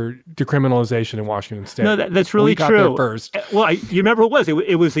balloon for decriminalization in Washington State. No, that's really true. We got there first. Well, you remember who it was?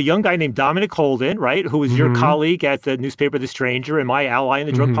 It was a young guy named Dominic Holden, right, who was your colleague at the newspaper The Stranger and my ally in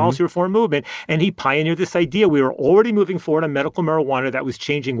the drug policy reform movement. And he pioneered this idea. We were already moving forward on medical marijuana. That was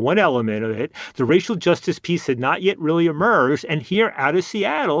changing one element of it. The racial justice piece had not yet really emerged. And here out of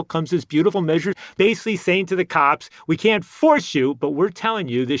Seattle comes this beautiful measure basically saying to the cops, we can't force you, but we're telling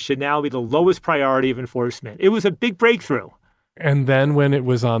you this should now be the lowest priority of enforcement. It was a big breakthrough. And then when it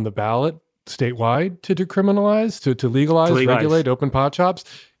was on the ballot statewide to decriminalize, to legalize, regulate open pot shops,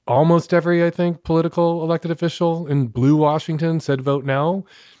 almost every, I think, political elected official in blue Washington said vote no.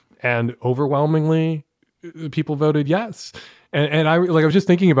 And overwhelmingly, people voted yes. And I was just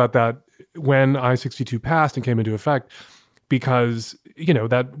thinking about that when I-62 passed and came into effect, because,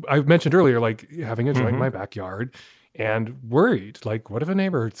 that I mentioned earlier, like having a joint in my backyard and worried, like, what if a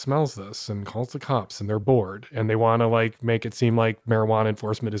neighbor smells this and calls the cops and they're bored and they want to make it seem like marijuana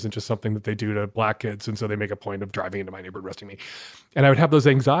enforcement isn't just something that they do to black kids. And so they make a point of driving into my neighborhood, arresting me. And I would have those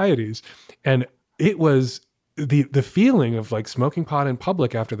anxieties. And it was the feeling of smoking pot in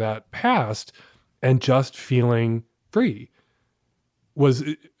public after that passed and just feeling free was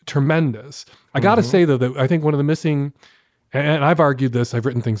tremendous. I got to say, though, that I think one of the missing, and I've argued this, I've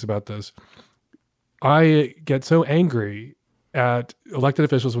written things about this, I get so angry at elected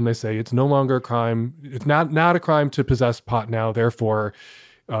officials when they say it's no longer a crime. It's not a crime to possess pot now. Therefore,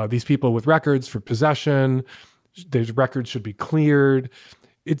 these people with records for possession, those records should be cleared.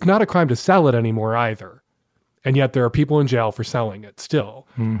 It's not a crime to sell it anymore either. And yet there are people in jail for selling it still,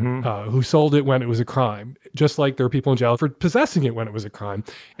 who sold it when it was a crime, just like there are people in jail for possessing it when it was a crime.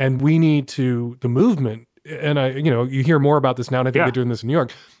 And we need to, the movement, and you hear more about this now, and I think they're doing this in New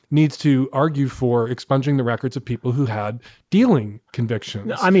York, needs to argue for expunging the records of people who had dealing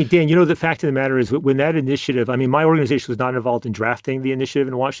convictions. I mean, Dan, the fact of the matter is when that initiative, my organization was not involved in drafting the initiative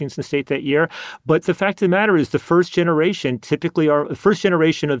in Washington State that year, but the fact of the matter is the first generation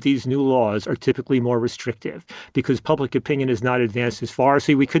of these new laws are typically more restrictive because public opinion is not advanced as far.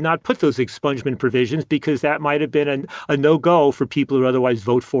 So we could not put those expungement provisions because that might have been a no-go for people who otherwise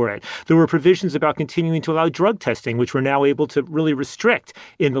vote for it. There were provisions about continuing to allow drug testing, which we're now able to really restrict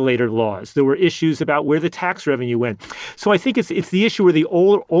in the the later laws. There were issues about where the tax revenue went. So I think it's the issue where the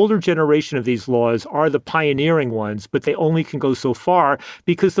older generation of these laws are the pioneering ones, but they only can go so far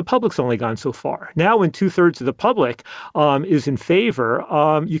because the public's only gone so far. Now, when 2/3 of the public is in favor,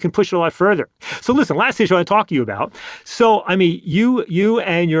 you can push it a lot further. So listen, last issue I want to talk to you about. So, I mean, you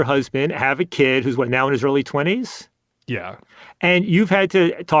and your husband have a kid who's now in his early 20s? Yeah. And you've had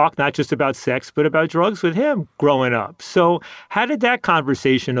to talk not just about sex, but about drugs with him growing up. So how did that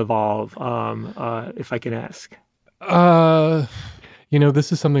conversation evolve, if I can ask?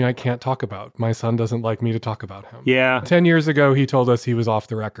 This is something I can't talk about. My son doesn't like me to talk about him. Yeah. 10 years ago, he told us he was off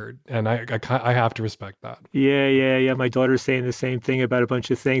the record, and I have to respect that. Yeah. My daughter's saying the same thing about a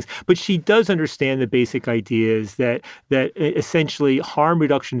bunch of things. But she does understand the basic ideas that essentially harm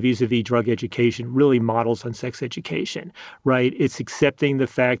reduction vis-a-vis drug education really models on sex education, right? It's accepting the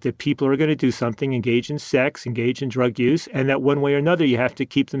fact that people are going to do something, engage in sex, engage in drug use, and that one way or another, you have to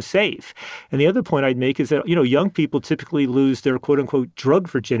keep them safe. And the other point I'd make is that, young people typically lose their quote-unquote drug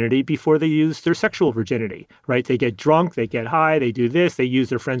virginity before they use their sexual virginity, right? They get drunk, they get high, they do this, they use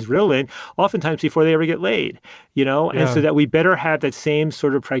their friend's Ritalin, oftentimes before they ever get laid, And so that we better have that same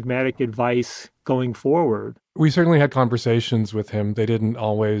sort of pragmatic advice going forward. We certainly had conversations with him. They didn't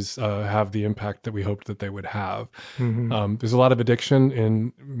always have the impact that we hoped that they would have. Mm-hmm. There's a lot of addiction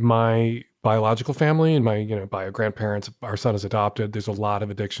in my biological family and my, bio grandparents. Our son is adopted. There's a lot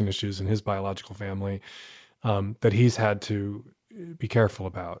of addiction issues in his biological family that he's had to be careful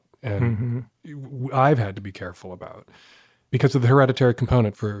about. And I've had to be careful about because of the hereditary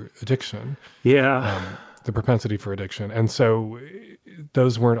component for addiction. Yeah. The propensity for addiction. And so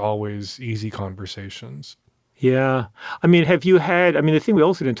those weren't always easy conversations. Yeah. The thing we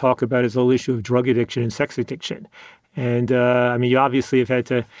also didn't talk about is the whole issue of drug addiction and sex addiction. And you obviously have had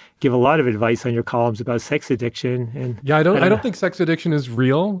to give a lot of advice on your columns about sex addiction. And I don't think sex addiction is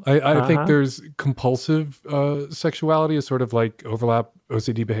real. I think there's compulsive sexuality is sort of like overlap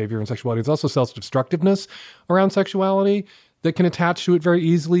OCD behavior and sexuality. There's also self-destructiveness around sexuality that can attach to it very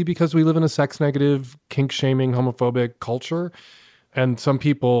easily because we live in a sex-negative, kink-shaming, homophobic culture. And some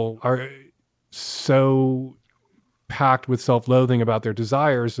people are so packed with self-loathing about their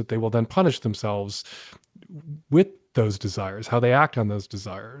desires that they will then punish themselves with those desires, how they act on those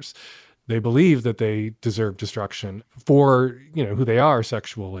desires. They believe that they deserve destruction for, who they are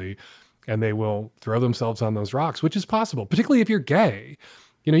sexually, and they will throw themselves on those rocks, which is possible, particularly if you're gay.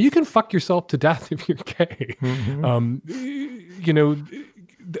 You can fuck yourself to death if you're gay. Mm-hmm.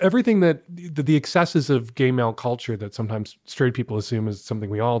 Everything that the excesses of gay male culture that sometimes straight people assume is something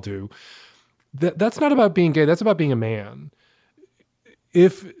we all do, that's not about being gay. That's about being a man.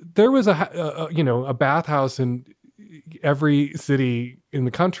 If there was a bathhouse in every city in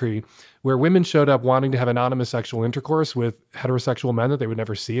the country where women showed up wanting to have anonymous sexual intercourse with heterosexual men that they would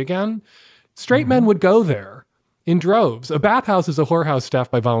never see again, straight men would go there in droves. A bathhouse is a whorehouse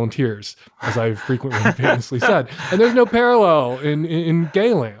staffed by volunteers, as I've frequently famously said. And there's no parallel in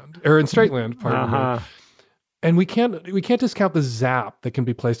gay land, or in straight land, pardon me. And we can't discount the zap that can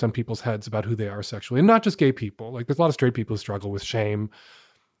be placed on people's heads about who they are sexually, and not just gay people. Like there's a lot of straight people who struggle with shame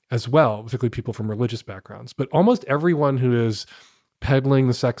as well, particularly people from religious backgrounds. But almost everyone who is peddling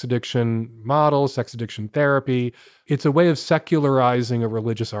the sex addiction model, sex addiction therapy, it's a way of secularizing a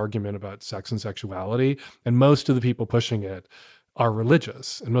religious argument about sex and sexuality. And most of the people pushing it are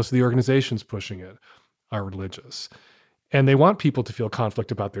religious, and most of the organizations pushing it are religious. And they want people to feel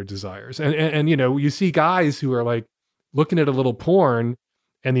conflict about their desires. And you see guys who are like looking at a little porn,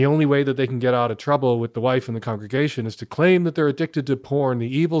 and the only way that they can get out of trouble with the wife in the congregation is to claim that they're addicted to porn,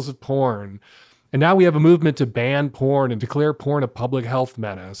 the evils of porn. And now we have a movement to ban porn and declare porn a public health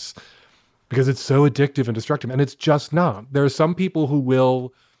menace because it's so addictive and destructive. And it's just not. There are some people who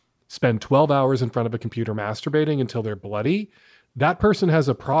will spend 12 hours in front of a computer masturbating until they're bloody. That person has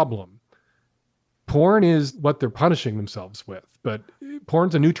a problem. Porn is what they're punishing themselves with, but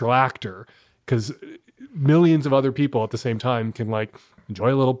porn's a neutral actor because millions of other people at the same time can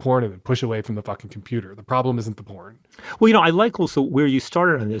enjoy a little porn and then push away from the fucking computer. The problem isn't the porn. Well, I like also where you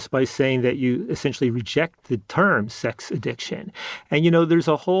started on this by saying that you essentially reject the term sex addiction. And, there's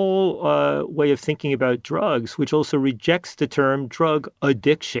a whole way of thinking about drugs, which also rejects the term drug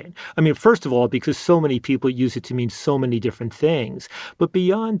addiction. First of all, because so many people use it to mean so many different things. But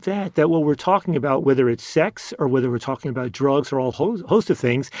beyond that what we're talking about, whether it's sex or whether we're talking about drugs or a whole host of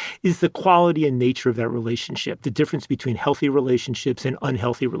things, is the quality and nature of that relationship, the difference between healthy relationships and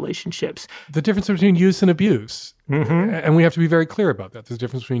unhealthy relationships. The difference between use and abuse. Mm-hmm. And we have to be very clear about that. There's a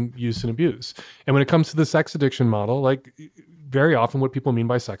difference between use and abuse. And when it comes to the sex addiction model, very often what people mean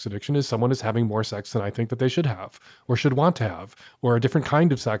by sex addiction is someone is having more sex than I think that they should have or should want to have, or a different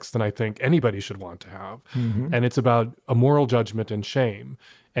kind of sex than I think anybody should want to have. Mm-hmm. And it's about a moral judgment and shame,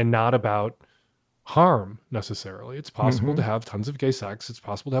 and not about harm necessarily. It's possible to have tons of gay sex. It's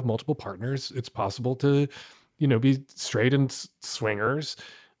possible to have multiple partners. It's possible to, be straight and swingers,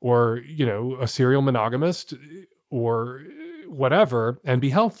 or, a serial monogamist, or whatever, and be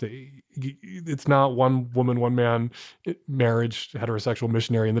healthy. It's not one woman, one man marriage, heterosexual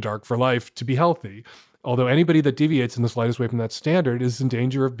missionary in the dark for life to be healthy. Although anybody that deviates in the slightest way from that standard is in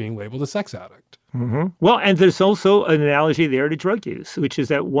danger of being labeled a sex addict. Mm-hmm. Well, and there's also an analogy there to drug use, which is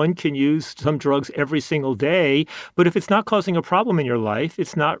that one can use some drugs every single day, but if it's not causing a problem in your life,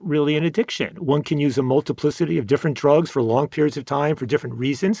 it's not really an addiction. One can use a multiplicity of different drugs for long periods of time for different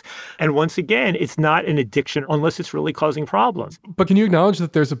reasons. And once again, it's not an addiction unless it's really causing problems. But can you acknowledge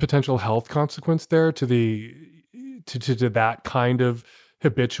that there's a potential health consequence there to that kind of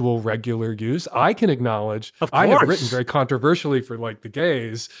habitual, regular use? I can acknowledge, I have written very controversially for the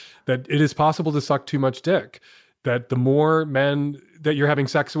gays, that it is possible to suck too much dick, that the more men that you're having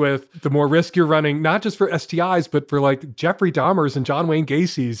sex with, the more risk you're running, not just for STIs, but for Jeffrey Dahmer's and John Wayne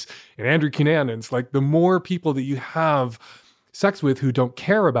Gacy's and Andrew Cunanan's. The more people that you have sex with who don't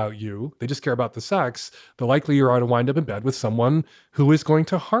care about you, they just care about the sex, the likely you are to wind up in bed with someone who is going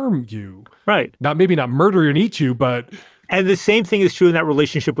to harm you. Right. Maybe not murder and eat you, but... And the same thing is true in that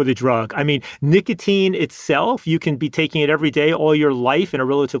relationship with a drug. I mean, nicotine itself, you can be taking it every day all your life in a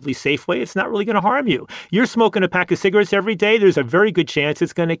relatively safe way. It's not really going to harm you. You're smoking a pack of cigarettes every day. There's a very good chance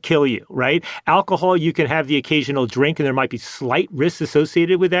it's going to kill you, right? Alcohol, you can have the occasional drink, and there might be slight risks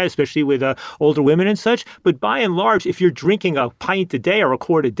associated with that, especially with older women and such. But by and large, if you're drinking a pint a day or a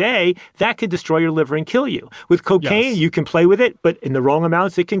quart a day, that could destroy your liver and kill you. With cocaine, you can play with it, but in the wrong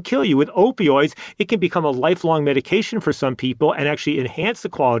amounts, it can kill you. With opioids, it can become a lifelong medication for some people and actually enhance the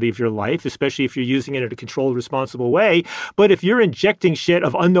quality of your life, especially if you're using it in a controlled, responsible way. But if you're injecting shit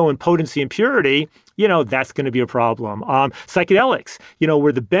of unknown potency and purity, that's going to be a problem. Psychedelics,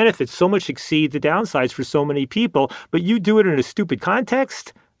 where the benefits so much exceed the downsides for so many people, but you do it in a stupid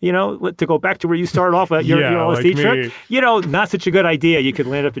context, to go back to where you started off at your LSD trip, not such a good idea. You could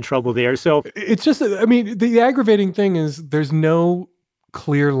land up in trouble there. So it's just, the aggravating thing is there's no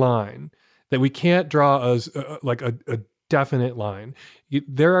clear line that we can't draw as a definite line.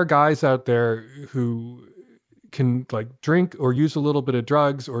 There are guys out there who can drink or use a little bit of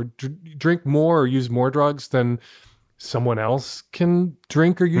drugs, or drink more or use more drugs than someone else can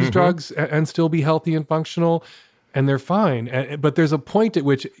drink or use drugs and still be healthy and functional, and they're fine. But there's a point at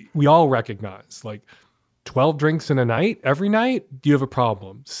which we all recognize, 12 drinks in a night, every night, you have a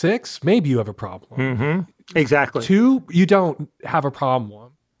problem. 6, maybe you have a problem. Mm-hmm. Exactly. 2, you don't have a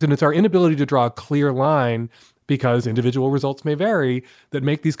problem. And it's our inability to draw a clear line, because individual results may vary, that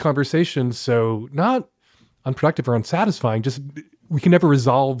make these conversations so not unproductive or unsatisfying, just we can never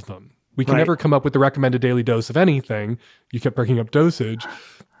resolve them. We can never come up with the recommended daily dose of anything. You kept breaking up dosage,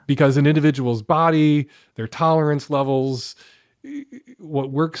 because an individual's body, their tolerance levels, what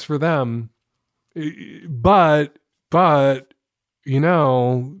works for them. But at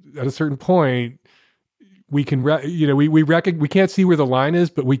a certain point, we can, we can't see where the line is,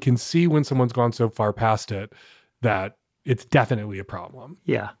 but we can see when someone's gone so far past it that it's definitely a problem.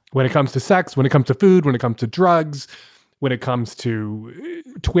 Yeah. When it comes to sex, when it comes to food, when it comes to drugs, when it comes to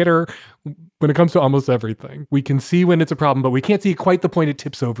Twitter, when it comes to almost everything, we can see when it's a problem, but we can't see quite the point it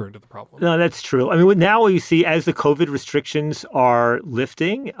tips over into the problem. No, that's true. I mean, now we see as the COVID restrictions are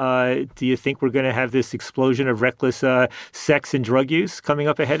lifting, do you think we're going to have this explosion of reckless sex and drug use coming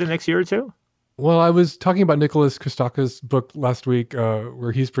up ahead in the next year or two? Well, I was talking about Nicholas Christakis' book last week,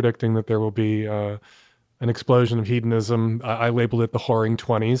 where he's predicting that there will be an explosion of hedonism. I labeled it the whoring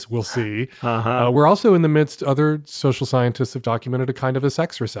 20s. We'll see. We're also in the midst, other social scientists have documented a kind of a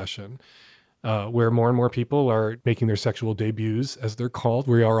sex recession, where more and more people are making their sexual debuts, as they're called.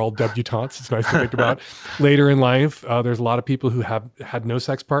 We are all debutantes. It's nice to think about later in life. There's a lot of people who have had no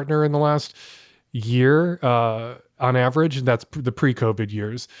sex partner in the last year, on average, and that's the pre-COVID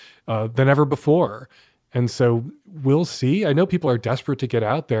years, than ever before. And so we'll see. I know people are desperate to get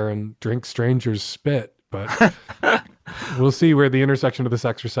out there and drink strangers' spit, but we'll see where the intersection of the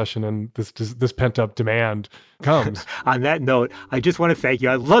sex recession and this pent-up demand comes. On that note, I just want to thank you.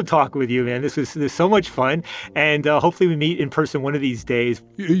 I love talking with you, man. This was so much fun. And hopefully we meet in person one of these days.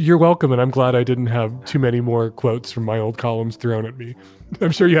 You're welcome. And I'm glad I didn't have too many more quotes from my old columns thrown at me.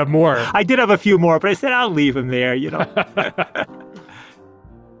 I'm sure you have more. I did have a few more, but I said I'll leave them there,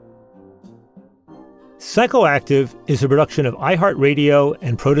 Psychoactive is a production of iHeartRadio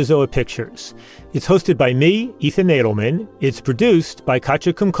and Protozoa Pictures. It's hosted by me, Ethan Nadelman. It's produced by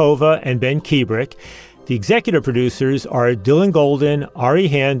Katja Kumkova and Ben Kiebrick. The executive producers are Dylan Golden, Ari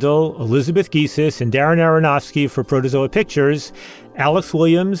Handel, Elizabeth Giesis, and Darren Aronofsky for Protozoa Pictures, Alex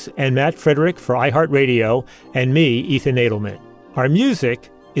Williams and Matt Frederick for iHeartRadio, and me, Ethan Nadelman. Our music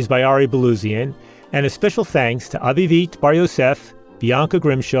is by Ari Belusian, and a special thanks to Avivit Bar Yosef, Bianca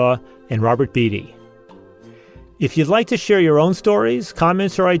Grimshaw, and Robert Beatty. If you'd like to share your own stories,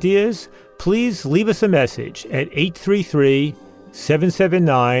 comments, or ideas, please leave us a message at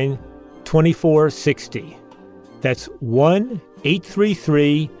 833-779-2460. That's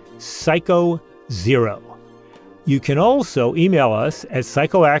 1-833-PSYCHO-0. You can also email us at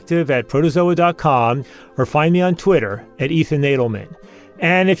psychoactive@protozoa.com or find me on Twitter at Ethan Nadelman.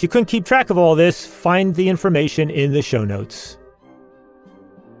 And if you couldn't keep track of all this, find the information in the show notes.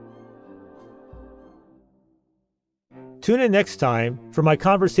 Tune in next time for my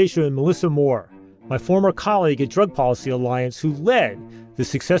conversation with Melissa Moore, my former colleague at Drug Policy Alliance who led the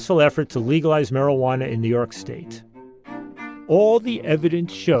successful effort to legalize marijuana in New York State. All the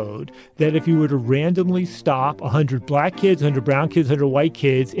evidence showed that if you were to randomly stop 100 black kids, 100 brown kids, 100 white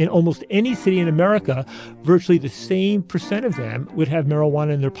kids in almost any city in America, virtually the same percent of them would have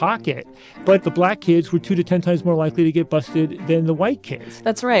marijuana in their pocket. But the black kids were 2 to 10 times more likely to get busted than the white kids.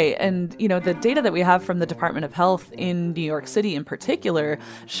 That's right. And, you know, the data that we have from the Department of Health in New York City in particular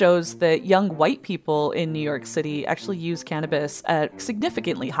shows that young white people in New York City actually use cannabis at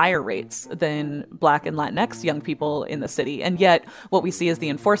significantly higher rates than black and Latinx young people in the city. And yet what we see as the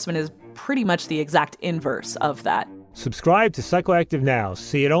enforcement is pretty much the exact inverse of that. Subscribe to Psychoactive now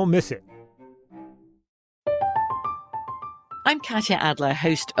so you don't miss it. I'm Katya Adler,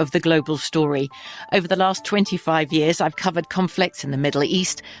 host of The Global Story. Over the last 25 years, I've covered conflicts in the Middle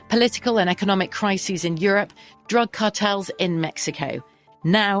East, political and economic crises in Europe, drug cartels in Mexico.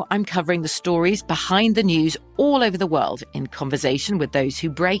 Now I'm covering the stories behind the news all over the world in conversation with those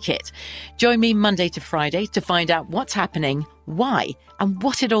who break it. Join me Monday to Friday to find out what's happening, why, and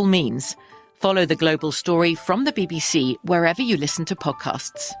what it all means. Follow The Global Story from the BBC wherever you listen to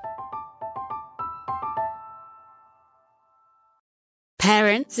podcasts.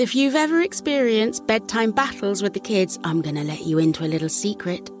 Parents, if you've ever experienced bedtime battles with the kids, I'm going to let you into a little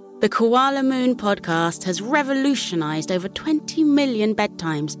secret. The Koala Moon podcast has revolutionized over 20 million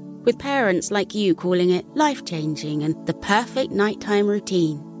bedtimes, with parents like you calling it life-changing and the perfect nighttime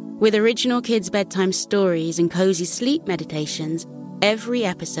routine. With original kids' bedtime stories and cozy sleep meditations, every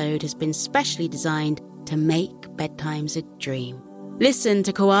episode has been specially designed to make bedtimes a dream. Listen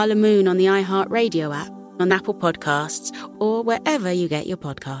to Koala Moon on the iHeartRadio app, on Apple Podcasts, or wherever you get your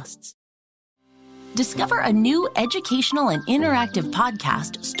podcasts. Discover a new educational and interactive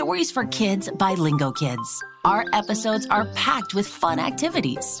podcast, Stories for Kids by Lingo Kids. Our episodes are packed with fun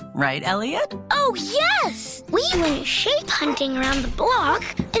activities. Right, Elliot? Oh, yes! We went shape hunting around the block,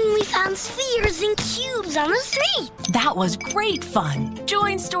 and we found spheres and cubes on the street. That was great fun.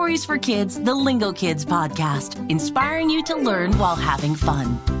 Join Stories for Kids, the Lingo Kids podcast, inspiring you to learn while having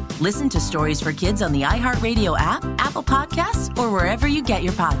fun. Listen to Stories for Kids on the iHeartRadio app, Apple Podcasts, or wherever you get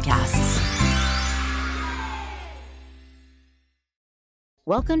your podcasts.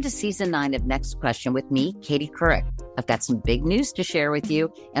 Welcome to Season 9 of Next Question with me, Katie Couric. I've got some big news to share with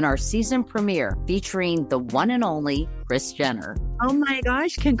you in our season premiere featuring the one and only Kris Jenner. Oh my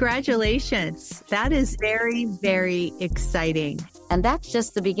gosh, congratulations. That is very, very exciting. And that's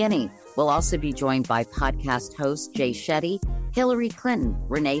just the beginning. We'll also be joined by podcast host Jay Shetty, Hillary Clinton,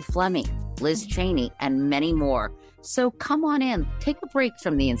 Renee Fleming, Liz Cheney, and many more. So come on in, take a break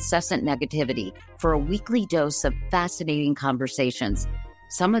from the incessant negativity for a weekly dose of fascinating conversations.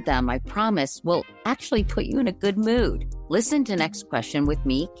 Some of them, I promise, will actually put you in a good mood. Listen to Next Question with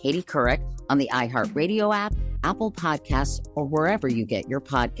me, Katie Couric, on the iHeartRadio app, Apple Podcasts, or wherever you get your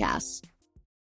podcasts.